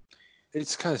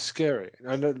 It's kind of scary.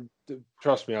 And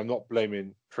trust me, I'm not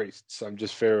blaming priests. I'm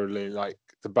just feeling like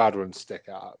the bad ones stick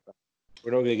out.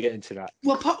 We're not going to get into that.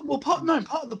 Well, part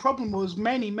of the problem was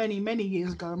many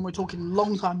years ago, and we're talking a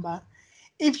long time back,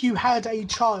 if you had a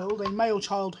male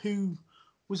child who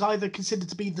was either considered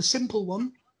to be the simple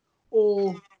one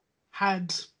or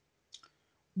had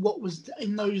what was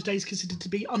in those days considered to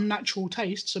be unnatural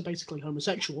taste, so basically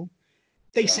homosexual,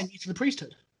 they sent you to the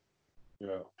priesthood.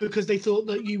 Yeah. Because they thought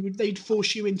that they'd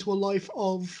force you into a life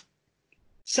of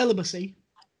celibacy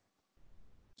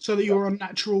so that your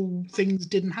unnatural things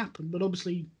didn't happen. But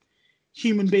obviously,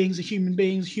 human beings are human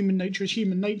beings, human nature is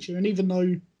human nature, and even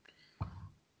though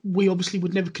we obviously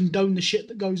would never condone the shit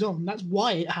that goes on, that's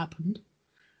why it happened.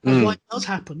 That's why it does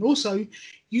happen. Also,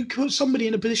 you put somebody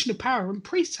in a position of power, and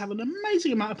priests have an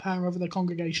amazing amount of power over their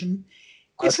congregation.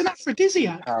 It's an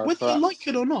aphrodisiac, whether you like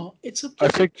it or not. It's a. I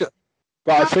think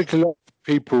a lot of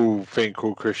people think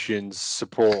all Christians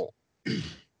support that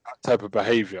type of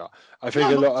behaviour. I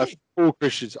think a lot of all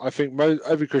Christians. I think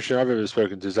every Christian I've ever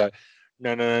spoken to is like,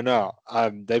 no.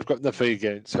 They've got nothing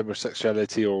against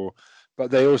homosexuality but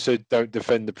they also don't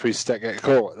defend the priests that get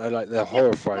caught. They're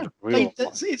horrified.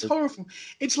 It's horrible.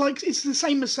 It's the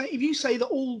same as if you say that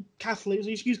all Catholics,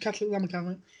 you use Catholics, I'm a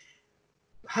Catholic,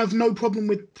 have no problem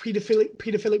with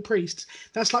pedophilic priests.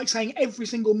 That's like saying every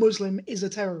single Muslim is a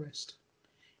terrorist.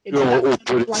 It's All that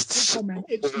kind of Buddhists,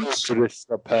 blanket comment. all Buddhists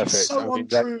are perfect. It's so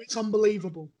untrue. It's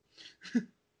unbelievable.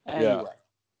 Anyway,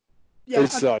 Yeah.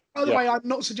 It's like, By the way, I'm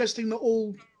not suggesting that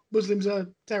all Muslims are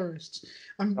terrorists.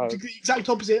 I'm the exact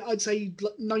opposite. I'd say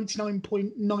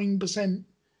 99.9%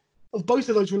 of both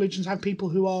of those religions have people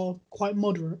who are quite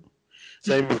moderate.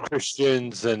 same with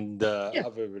Christians and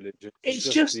other religions. It's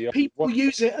just people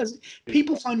use it as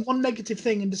people find one negative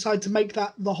thing and decide to make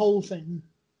that the whole thing.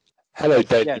 Hello,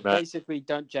 Daily Man. Basically,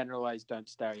 don't generalize, don't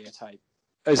stereotype.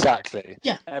 Exactly.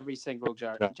 Yeah. Every single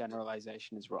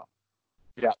generalization is wrong.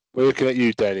 Yeah, we're looking at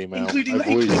you, Daily Mail.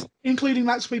 Including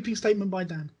that sweeping statement by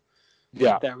Dan.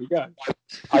 Yeah, there we go.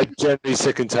 I'm generally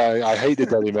sick and tired. I hate the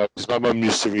Daily Mail because my mum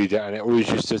used to read it and it always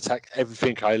used to attack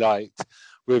everything I liked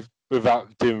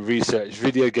without doing research.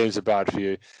 Video games are bad for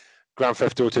you. Grand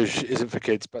Theft Auto isn't for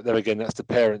kids, but then again, that's the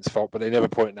parents' fault. But they never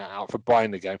point that out for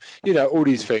buying the game. You know, all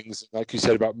these things, like you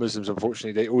said about Muslims.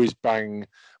 Unfortunately, they always bang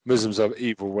Muslims are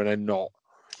evil when they're not.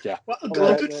 Yeah.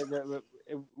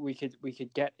 We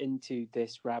could get into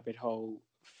this rabbit hole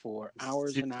for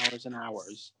hours and hours and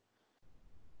hours.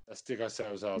 Let's dig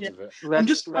ourselves out of it. I'm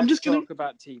just talk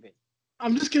about TV.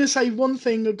 I'm just going to say one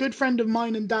thing. A good friend of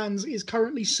mine and Dan's is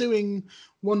currently suing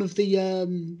one of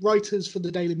the writers for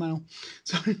the Daily Mail.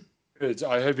 So good.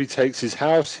 I hope he takes his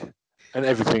house and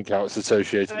everything else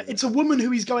associated. It's a woman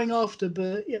who he's going after,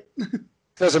 but yeah.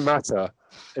 Doesn't matter.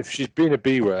 If she's been a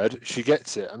B word, she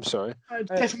gets it. I'm sorry.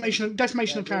 Defamation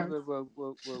of character.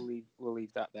 We'll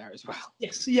leave that there as well.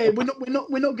 Yes, yeah. We're not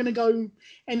going to go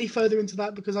any further into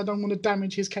that because I don't want to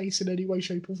damage his case in any way,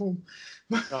 shape, or form.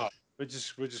 No, we'll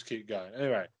just keep going.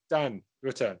 Anyway, Dan,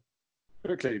 your turn.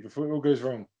 Quickly before it all goes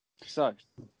wrong. So,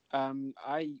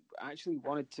 I actually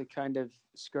wanted to kind of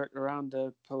skirt around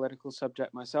a political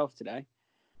subject myself today.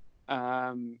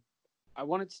 I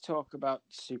wanted to talk about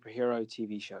superhero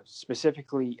TV shows,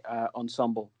 specifically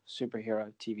ensemble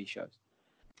superhero TV shows.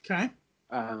 Okay.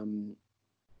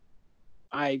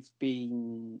 I've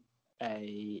been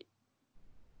a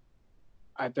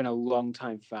long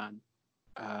time fan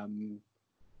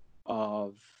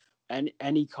of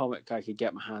any comic I could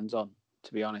get my hands on,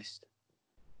 to be honest.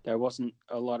 There wasn't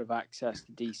a lot of access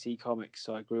to DC comics,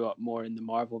 so I grew up more in the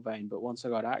Marvel vein. But once I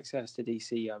got access to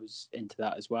DC, I was into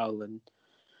that as well. And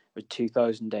with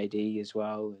 2000 AD as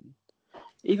well. And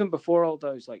even before all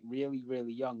those, like really,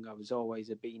 really young, I was always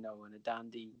a Beano and a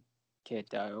Dandy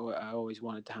kid. I always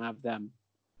wanted to have them.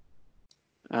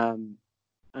 And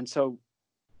so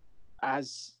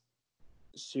as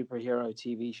superhero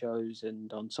TV shows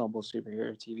and ensemble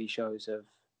superhero TV shows have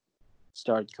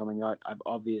started coming out, I've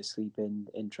obviously been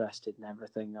interested in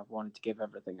everything. I've wanted to give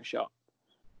everything a shot.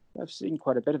 I've seen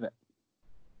quite a bit of it.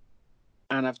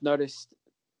 And I've noticed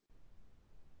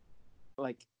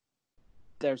like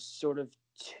there's sort of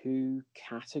two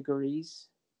categories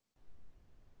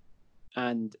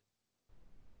and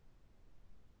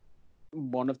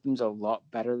one of them's a lot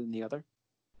better than the other.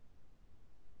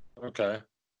 Okay.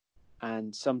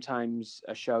 And sometimes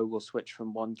a show will switch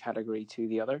from one category to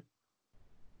the other.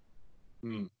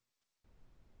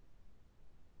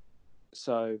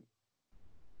 So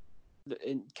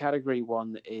in category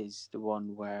one is the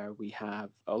one where we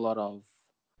have a lot of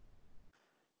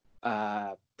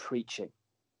preaching,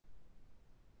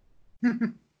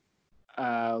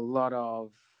 a lot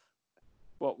of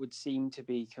what would seem to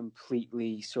be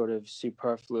completely sort of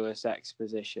superfluous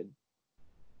exposition,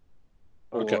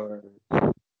 or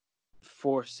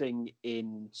forcing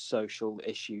in social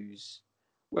issues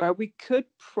where we could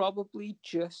probably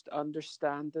just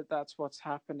understand that that's what's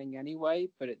happening anyway,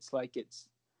 but it's like it's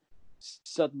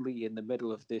suddenly in the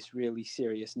middle of this really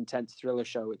serious, intense thriller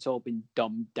show, it's all been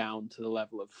dumbed down to the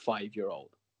level of 5-year-old.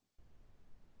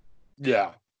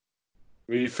 Yeah.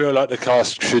 You feel like the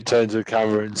cast should turn to the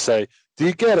camera and say, "Do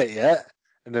you get it yet?"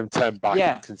 And then turn back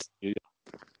and continue.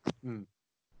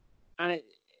 And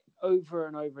over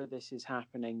and over this is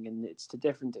happening, and it's to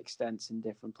different extents in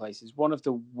different places. One of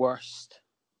the worst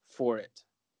for it.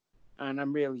 And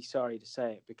I'm really sorry to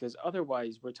say it, because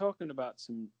otherwise we're talking about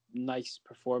some nice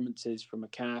performances from a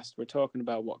cast. We're talking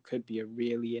about what could be a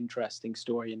really interesting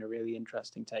story and a really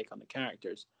interesting take on the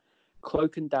characters.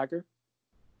 Cloak and Dagger.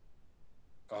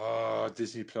 Oh,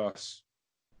 Disney Plus.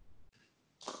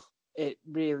 It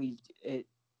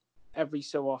every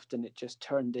so often it just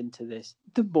turned into this,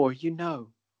 the more you know.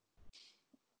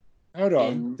 Hold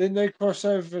on. Didn't they cross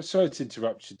over? Sorry to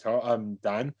interrupt you,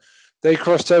 Dan. They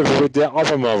crossed over with the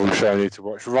other Marvel show I need to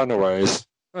watch, Runaways.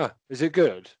 Is it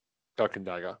good? Cloak and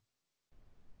Dagger.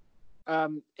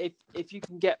 If you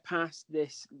can get past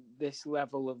this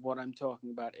level of what I'm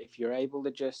talking about, if you're able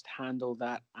to just handle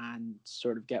that and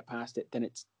sort of get past it, then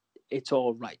it's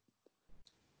all right.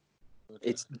 Okay.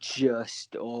 It's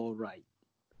just all right.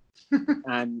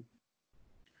 And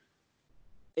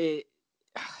I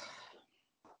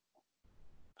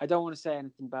don't want to say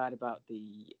anything bad about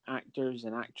the actors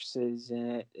and actresses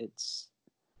in it.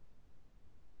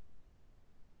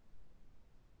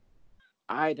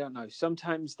 I don't know.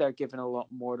 Sometimes they're given a lot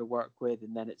more to work with,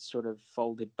 and then it's sort of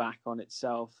folded back on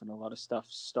itself, and a lot of stuff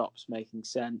stops making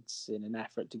sense in an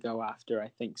effort to go after, I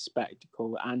think,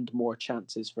 spectacle and more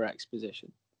chances for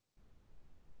exposition.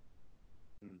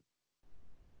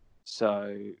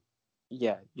 So,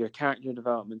 yeah, your character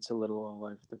development's a little all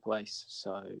over the place,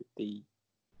 so the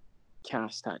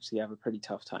cast actually have a pretty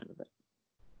tough time of it.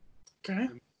 Okay.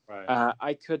 Right.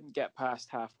 I couldn't get past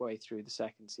halfway through the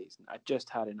second season. I just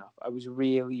had enough. I was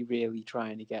really, really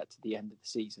trying to get to the end of the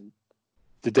season.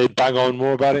 Did they bang on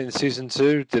more about it in season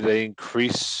 2? Did they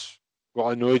increase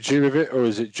what annoyed you with it, or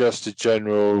is it just a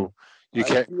general? You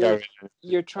kept going.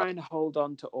 You're trying to hold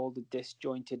on to all the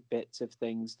disjointed bits of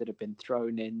things that have been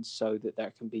thrown in, so that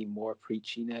there can be more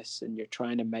preachiness, and you're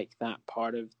trying to make that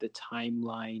part of the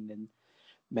timeline and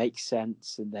make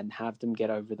sense, and then have them get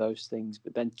over those things,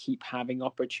 but then keep having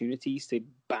opportunities to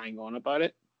bang on about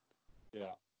it.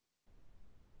 Yeah.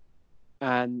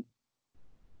 And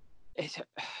it's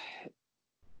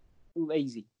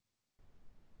lazy.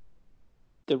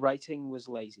 The writing was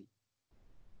lazy.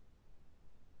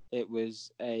 It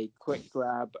was a quick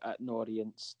grab at an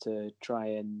audience to try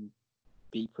and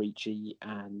be preachy,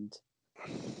 and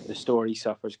the story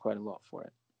suffers quite a lot for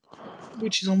it.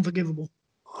 Which is unforgivable.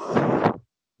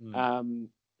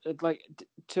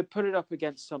 To put it up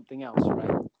against something else,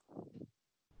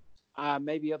 right?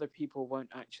 Maybe other people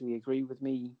won't actually agree with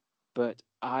me, but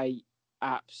I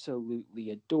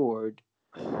absolutely adored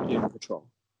Doom Patrol.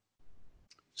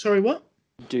 Sorry, what?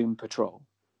 Doom Patrol.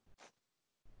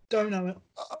 Don't know it.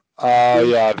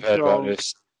 Yeah, I've heard about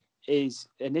this.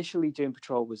 Initially Doom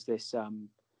Patrol was this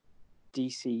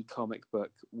DC comic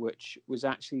book, which was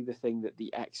actually the thing that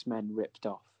the X-Men ripped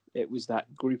off. It was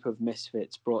that group of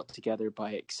misfits brought together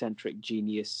by eccentric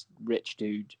genius rich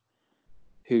dude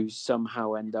who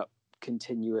somehow end up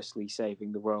continuously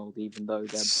saving the world, even though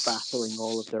they're battling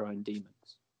all of their own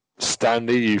demons.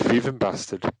 Stanley, you thieving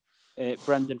bastard.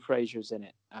 Brendan Fraser's in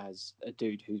it as a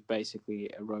dude who's basically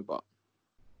a robot.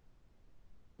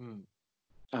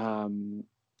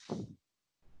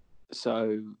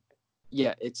 So,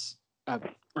 yeah, it's an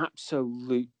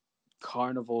absolute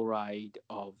carnival ride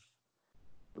of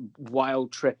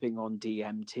wild tripping on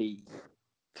DMT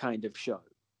kind of show.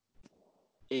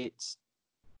 It's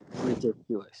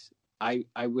ridiculous. I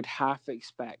would half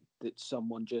expect that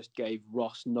someone just gave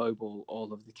Ross Noble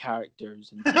all of the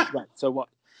characters and said, right, so what?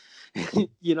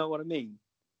 You know what I mean?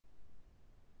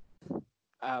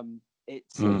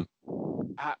 It's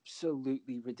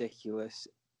absolutely ridiculous.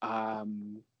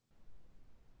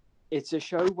 It's a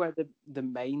show where the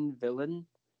main villain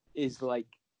is like,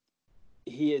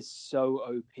 he is so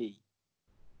OP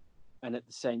and at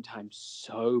the same time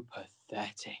so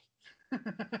pathetic.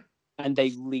 And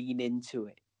they lean into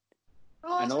it.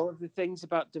 And all of the things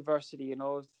about diversity and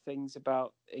all of the things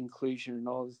about inclusion and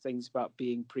all of the things about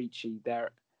being preachy,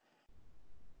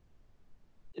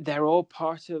 they're all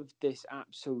part of this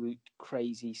absolute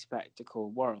crazy spectacle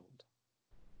world.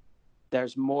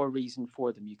 There's more reason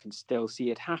for them. You can still see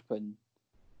it happen,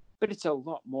 but it's a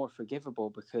lot more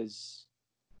forgivable because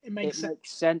it makes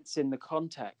sense in the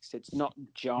context. It's not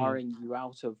jarring you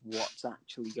out of what's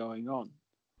actually going on.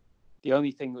 The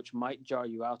only thing which might jar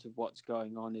you out of what's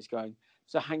going on is going,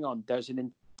 so hang on, there's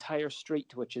an entire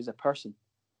street which is a person.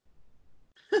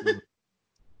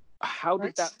 How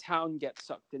did that town get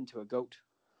sucked into a goat?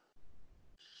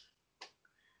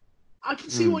 I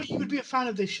can see why you would be a fan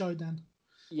of this show, Dan.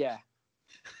 Yeah.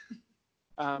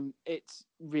 It's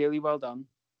really well done.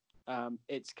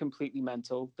 It's completely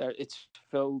mental. It's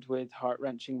filled with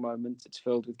heart-wrenching moments. It's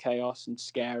filled with chaos and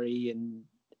scary and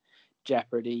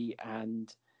jeopardy,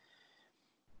 and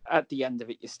at the end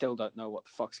of it, you still don't know what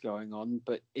the fuck's going on,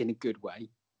 but in a good way.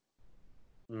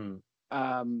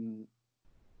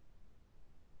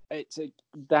 It's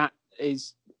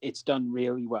done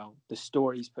really well. The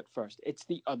story's put first. It's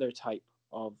the other type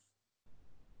of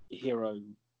hero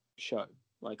show,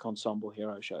 like ensemble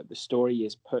hero show. The story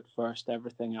is put first.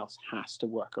 Everything else has to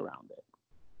work around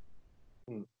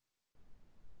it.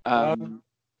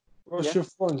 What's your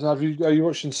thoughts? Are you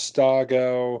watching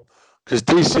Stargirl? Because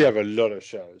DC have a lot of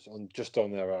shows on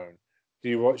their own. Do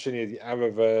you watch any of the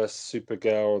Arrowverse,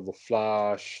 Supergirl, The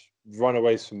Flash,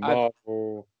 Runaways from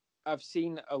Marvel? I've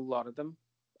seen a lot of them.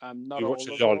 Not You all watch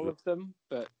a of lot all of of them,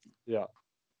 but Yeah.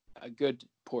 a good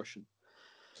portion.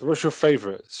 So, what's your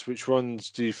favourites? Which ones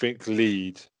do you think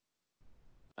lead?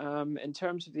 In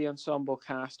terms of the ensemble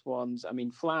cast ones, I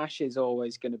mean, Flash is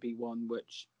always going to be one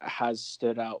which has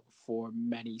stood out for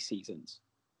many seasons.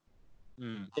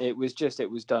 It was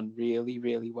done really,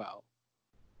 really well.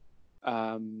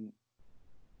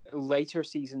 Later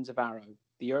seasons of Arrow,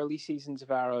 the early seasons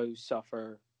of Arrow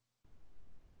suffer,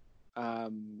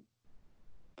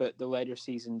 but the later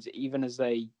seasons, even as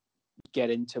they get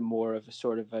into more of a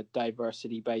sort of a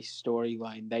diversity-based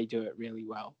storyline, they do it really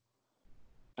well,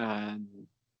 and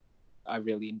I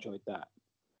really enjoyed that.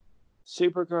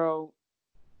 Supergirl,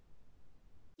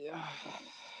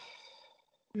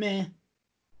 Meh.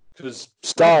 Because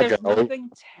there's Stargirl,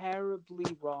 nothing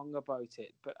terribly wrong about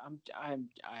it, but I'm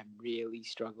really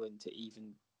struggling to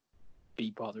even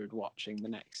be bothered watching the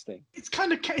next thing. It's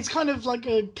kind of like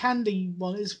a candy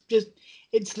one.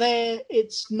 It's there.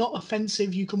 It's not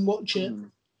offensive. You can watch it,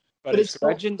 but it's not.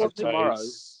 Legends of Tomorrow.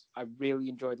 I really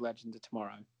enjoyed Legends of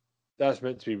Tomorrow. That's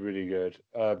meant to be really good.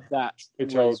 That We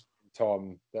told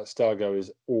Tom that Stargirl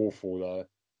is awful, though.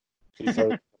 He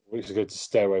told weeks ago to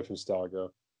stay away from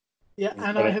Stargirl. Yeah,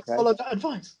 and I have followed that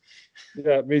advice.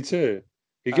 Yeah, me too.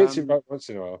 He gets it right once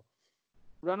in a while.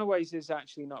 Runaways is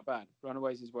actually not bad.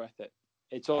 Runaways is worth it.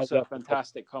 It's also a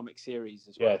fantastic comic series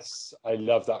as well. Yes, I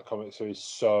love that comic series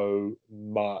so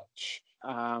much.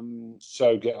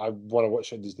 So good. I want to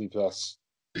watch it on Disney Plus.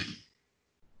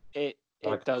 It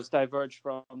does diverge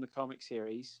from the comic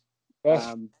series,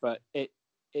 Yes. but it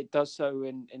does so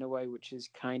in a way which is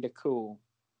kind of cool.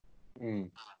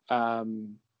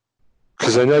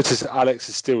 Because I noticed Alex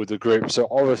is still with the group, so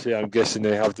obviously I'm guessing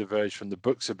they have diverged from the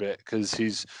books a bit. Because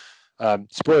he's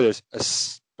spoilers.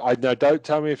 I know. Don't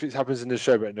tell me if it happens in the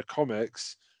show, but in the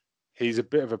comics, he's a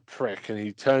bit of a prick, and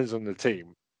he turns on the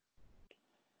team.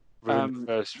 The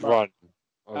first run.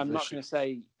 I'm not going to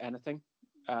say anything,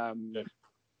 but I'm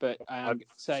going to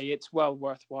say it's well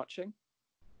worth watching.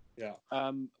 Yeah.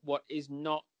 What is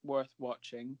not worth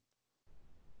watching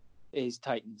is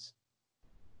Titans.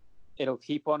 It'll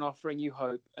keep on offering you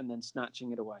hope and then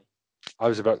snatching it away. I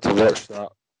was about to watch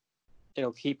that.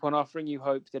 It'll keep on offering you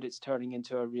hope that it's turning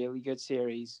into a really good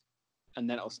series, and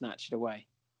then it'll snatch it away.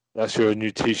 That's your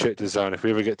new T-shirt design. If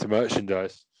we ever get to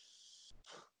merchandise,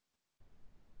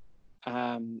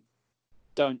 don't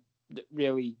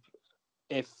really.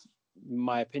 If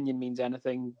my opinion means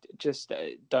anything, just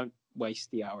don't waste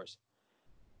the hours.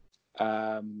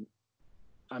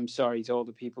 I'm sorry to all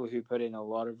the people who put in a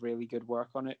lot of really good work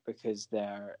on it, because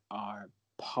there are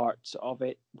parts of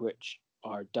it which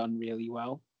are done really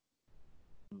well.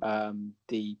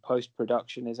 The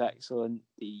post-production is excellent.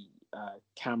 The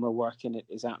camera work in it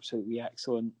is absolutely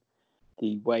excellent.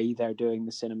 The way they're doing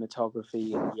the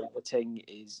cinematography and the editing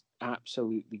is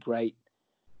absolutely great.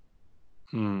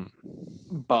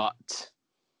 But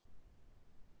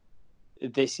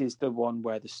this is the one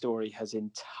where the story has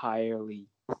entirely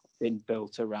been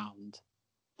built around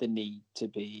the need to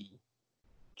be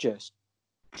just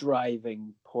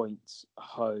driving points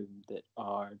home that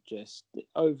are just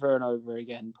over and over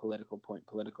again political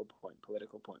point.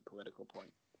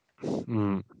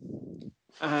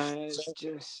 It's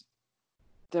just,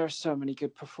 there's so many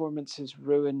good performances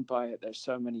ruined by it. There's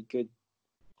so many good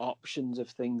options of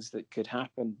things that could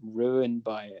happen ruined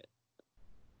by it.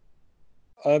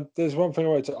 There's one thing I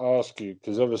wanted to ask you,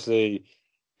 because obviously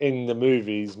in the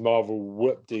movies, Marvel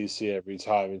whoop DC every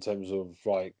time in terms of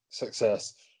like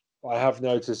success. I have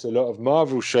noticed a lot of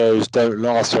Marvel shows don't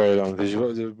last very long, because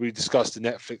we discussed the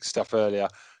Netflix stuff earlier.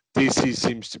 DC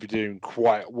seems to be doing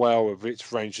quite well with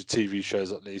its range of TV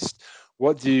shows, at least.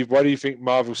 Why do you think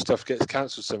Marvel stuff gets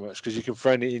cancelled so much? Because you can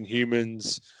throw in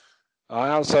Humans,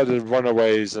 outside of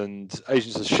Runaways and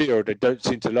Agents of S.H.I.E.L.D., they don't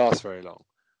seem to last very long.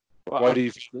 Well, Why do you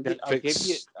think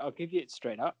Netflix... I'll give you it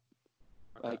straight up.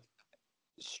 Like,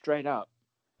 straight up,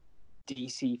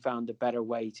 DC found a better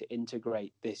way to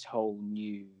integrate this whole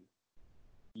new,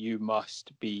 you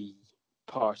must be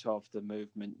part of the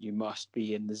movement, you must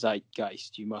be in the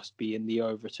zeitgeist, you must be in the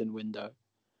Overton window.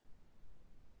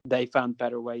 They found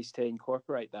better ways to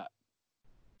incorporate that.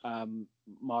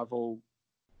 Marvel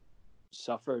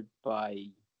suffered by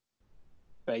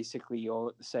basically all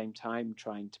at the same time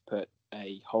trying to put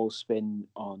a whole spin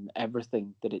on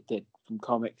everything that it did, from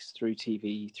comics through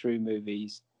TV, through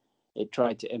movies. It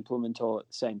tried to implement all at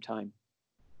the same time.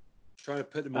 Trying to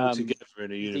put them all together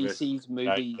in a universe. DC's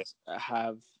movies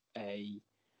have a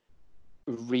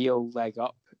real leg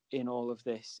up in all of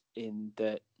this, in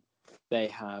that they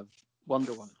have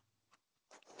Wonder Woman.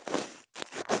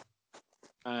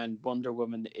 and Wonder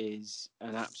Woman is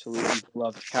an absolutely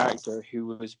beloved character who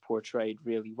was portrayed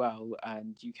really well,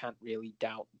 and you can't really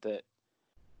doubt that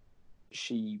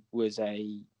she was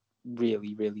a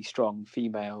really, really strong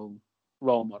female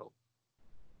role model.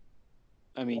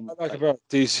 I mean, what I like about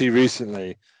DC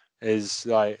recently is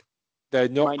like they're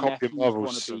my not copying nephews Marvel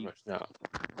wanna so be- much now.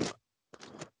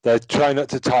 They're trying not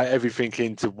to tie everything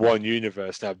into one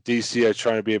universe now. DC are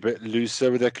trying to be a bit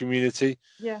looser with their community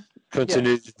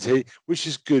continuity, which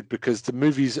is good because the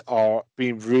movies are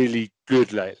being really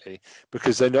good lately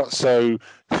because they're not so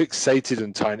fixated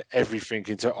on tying everything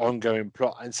into ongoing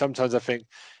plot. And sometimes I think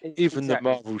even the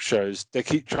Marvel shows, they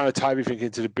keep trying to tie everything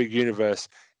into the big universe.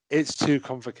 It's too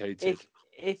complicated.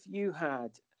 If you had,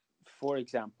 for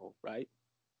example, right,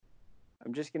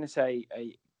 I'm just going to say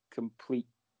a complete,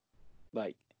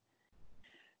 like,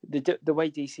 the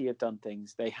way DC have done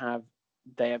things, they have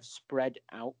spread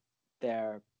out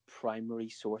their primary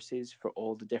sources for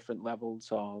all the different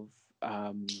levels of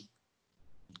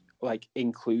like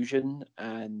inclusion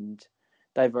and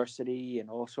diversity and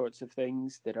all sorts of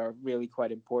things that are really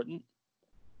quite important.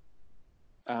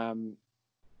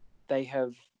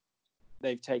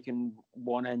 They've taken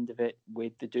one end of it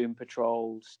with the Doom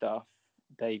Patrol stuff.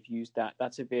 They've used that.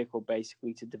 That's a vehicle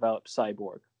basically to develop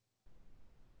Cyborg.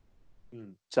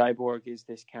 Cyborg is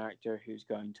this character who's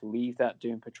going to leave that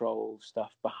Doom Patrol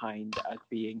stuff behind as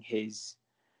being his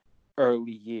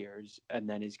early years, and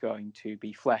then is going to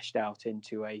be fleshed out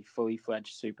into a fully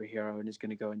fledged superhero and is going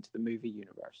to go into the movie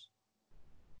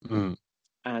universe.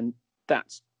 And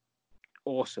that's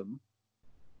awesome.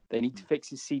 They need to fix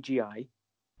his CGI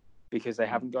because they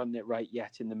haven't gotten it right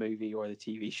yet in the movie or the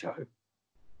TV show.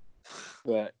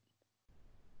 But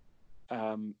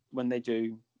when they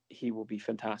do, he will be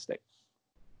fantastic.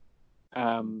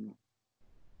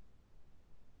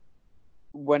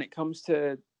 When it comes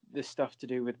to the stuff to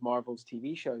do with Marvel's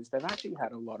TV shows, they've actually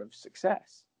had a lot of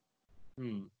success.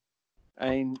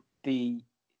 I mean,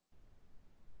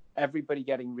 everybody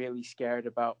getting really scared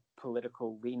about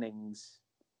political leanings,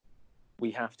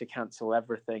 we have to cancel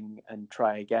everything and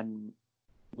try again,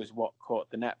 was what caught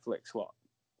the Netflix lot.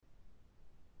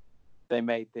 They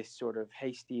made this sort of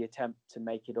hasty attempt to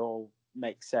make it all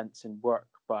make sense and work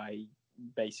by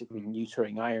basically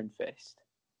neutering Iron Fist.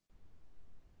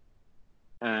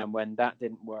 And when that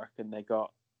didn't work and they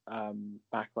got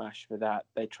backlash for that,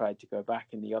 they tried to go back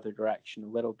in the other direction a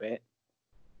little bit.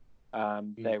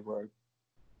 They were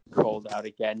called out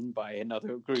again by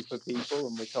another group of people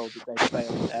and were told that they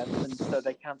failed them, and so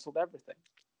they cancelled everything.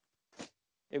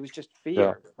 It was just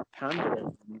fear,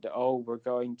 pandering, and we're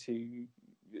going to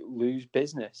lose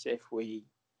business if we...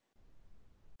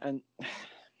 And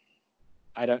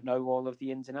I don't know all of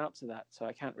the ins and outs of that, so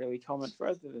I can't really comment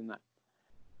further than that.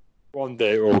 One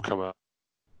day it will come out.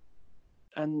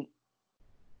 And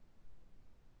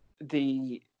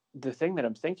the thing that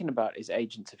I'm thinking about is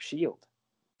Agents of S.H.I.E.L.D.,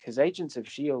 because Agents of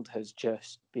S.H.I.E.L.D. has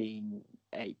just been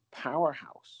a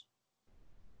powerhouse.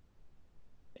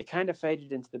 It kind of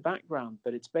faded into the background,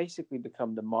 but it's basically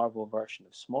become the Marvel version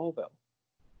of Smallville.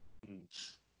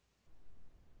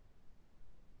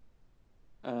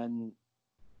 And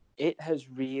it has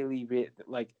really,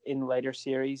 like, in later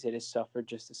series, it has suffered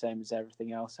just the same as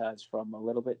everything else has, from a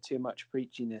little bit too much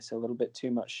preachiness, a little bit too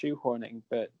much shoehorning,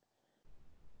 but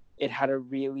it had a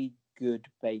really good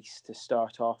base to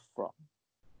start off from.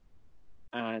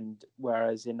 And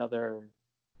whereas in other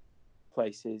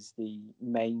places, the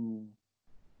main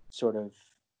sort of...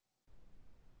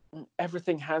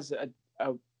 everything has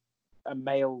a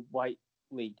male white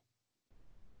lead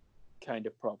kind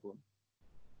of problem.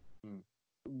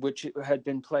 Which had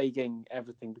been plaguing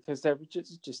everything, because there was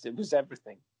just it was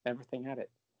everything had it.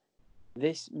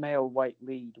 This male white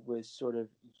lead was sort of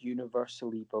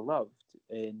universally beloved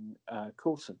in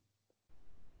Coulson.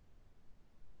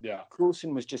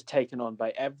 Coulson was just taken on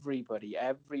by everybody.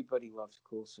 Everybody loved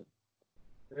Coulson.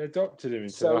 They adopted him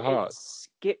into their heart. It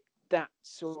skipped that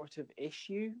sort of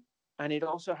issue, and it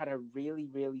also had a really,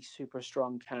 really super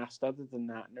strong cast other than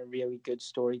that, and a really good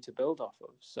story to build off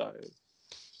of. So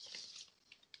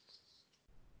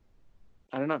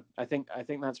I don't know. I think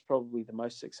that's probably the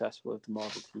most successful of the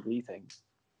Marvel TV things.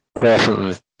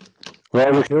 Definitely.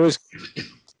 Well, we can always...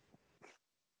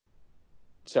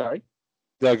 Sorry?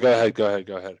 No, go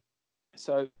ahead.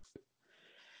 So,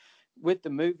 with the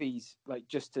movies, like,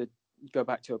 just to go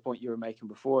back to a point you were making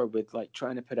before, with like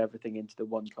trying to put everything into the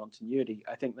one continuity,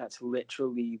 I think that's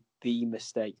literally the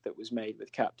mistake that was made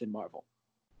with Captain Marvel.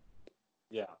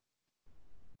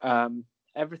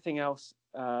 Everything else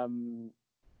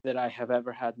that I have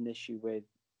ever had an issue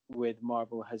with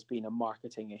Marvel has been a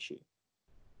marketing issue.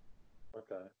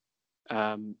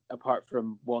 apart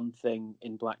from one thing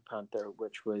in Black Panther,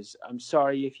 which was, I'm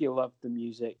sorry if you loved the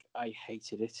music, I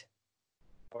hated it.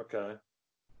 Okay.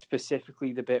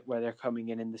 Specifically, the bit where they're coming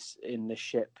in the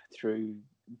ship through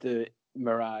the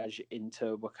Mirage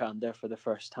into Wakanda for the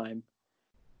first time.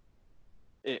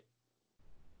 It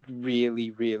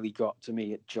really, really got to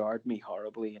me. It jarred me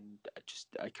horribly, and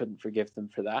I couldn't forgive them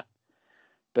for that.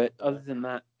 But other than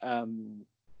that,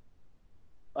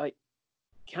 like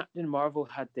Captain Marvel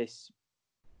had this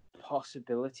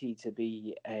possibility to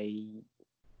be a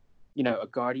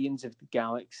Guardians of the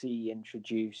Galaxy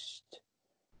introduced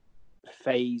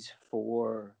Phase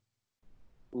 4.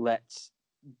 Let's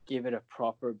give it a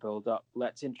proper build-up.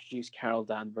 Let's introduce Carol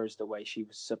Danvers the way she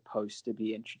was supposed to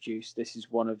be introduced. This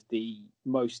is one of the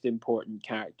most important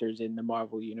characters in the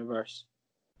Marvel Universe.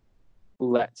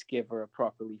 Let's give her a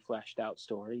properly fleshed out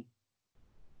story.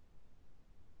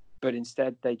 But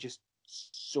instead, they just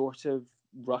sort of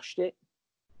rushed it.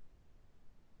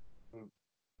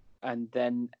 And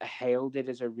then hailed it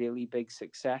as a really big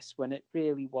success when it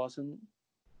really wasn't.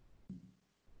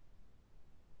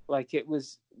 Like, it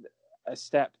was a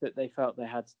step that they felt they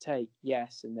had to take,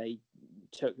 yes, and they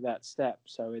took that step.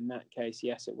 So in that case,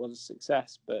 yes, it was a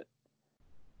success, but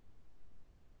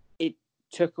it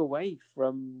took away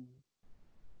from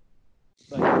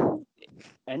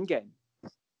Endgame.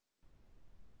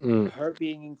 Her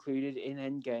being included in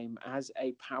Endgame as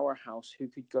a powerhouse who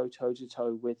could go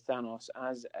toe-to-toe with Thanos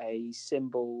as a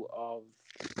symbol of,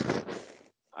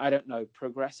 I don't know,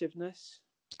 progressiveness.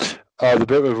 The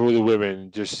bit with all the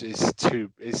women just is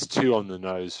too on the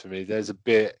nose for me. There's a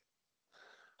bit.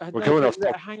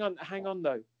 Hang on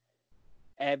though.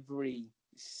 Every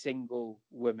single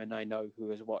woman I know who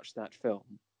has watched that film,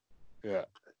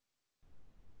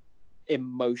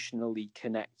 emotionally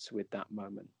connects with that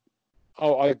moment.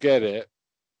 Oh, I get it,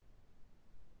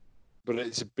 but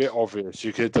it's a bit obvious.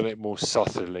 You could have done it more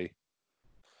subtly.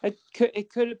 It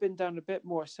could have been done a bit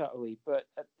more subtly, but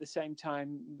at the same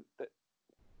time,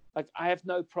 like, I have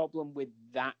no problem with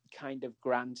that kind of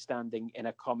grandstanding in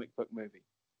a comic book movie.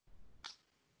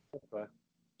 Okay.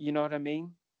 You know what I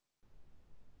mean?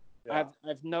 Yeah.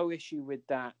 I've no issue with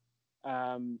that.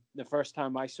 The first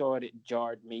time I saw it, it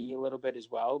jarred me a little bit as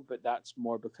well, but that's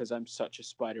more because I'm such a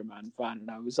Spider-Man fan,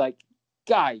 and I was like,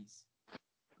 guys.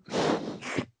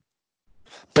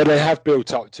 But they have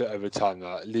built up to it over time.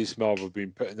 Though. At least Marvel have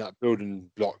been putting that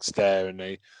building blocks there, and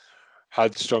they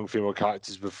had strong female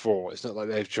characters before. It's not like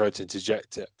they've tried to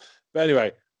interject it. But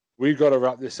anyway, we've got to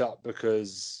wrap this up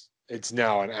because it's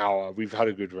now an hour. We've had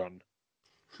a good run.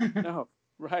 No,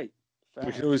 right. Fair.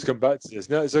 We can always come back to this.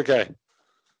 No, it's okay.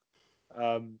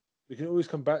 We can always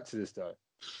come back to this, though.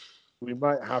 We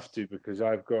might have to because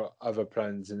I've got other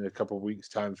plans in a couple of weeks'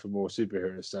 time for more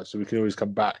superhero stuff, so we can always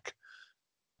come back.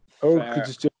 Or we could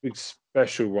just do a big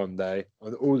special one day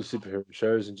on all the superhero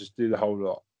shows and just do the whole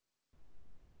lot.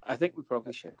 I think we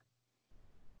probably should.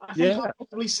 I think I'll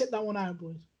probably sit that one out,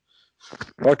 boys.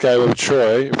 Okay, well,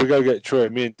 Troy, if we go get Troy,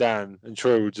 me and Dan, and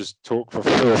Troy will just talk for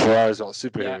 4 or 4 hours about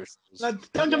superheroes. Now,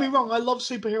 don't get me wrong, I love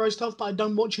superhero stuff, but I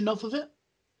don't watch enough of it.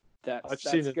 That's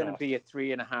going to be a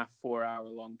 3.5, 4 hour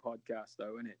long podcast,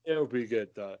 though, isn't it? It'll be good,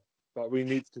 though. But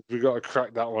we got to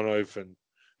crack that one open.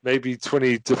 Maybe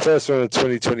the first one of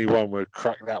 2021, we'll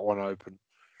crack that one open.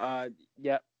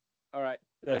 Yeah. All right.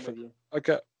 Definitely.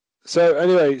 Okay. So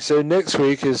anyway, next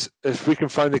week is if we can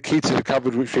find the key to the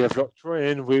cupboard which we have locked Troy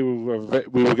in, we will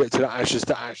get to the Ashes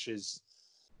to Ashes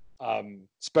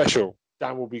special.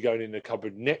 Dan will be going in the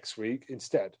cupboard next week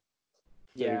instead.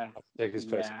 Yeah. Take his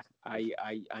place. Yeah.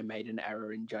 I made an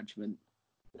error in judgment.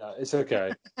 Yeah, it's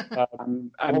okay.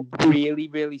 I'm really,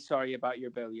 really sorry about your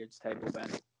billiards table,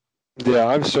 Ben. Yeah,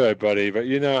 I'm sorry, buddy, but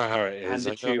you know how it is.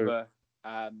 And the tuba.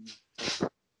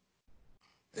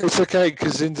 It's okay,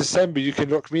 because in December you can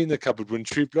lock me in the cupboard when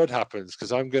True Blood happens,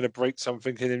 because I'm going to break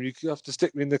something and then you have to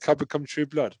stick me in the cupboard come True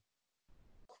Blood.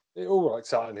 It all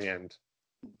works out in the end.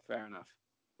 Fair enough.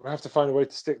 We'll have to find a way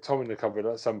to stick Tom in the cupboard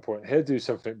at some point. He'll do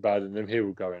something bad and then he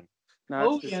will go in.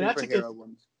 No, that's a good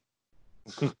ones.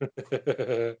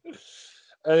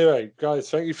 Anyway, guys,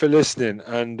 thank you for listening.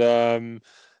 And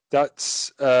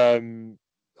that's... I've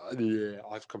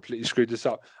completely screwed this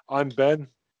up. I'm Ben.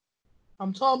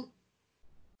 I'm Tom.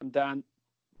 I'm Dan.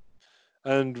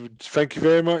 And thank you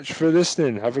very much for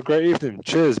listening. Have a great evening.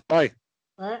 Cheers. Bye.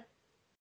 All right.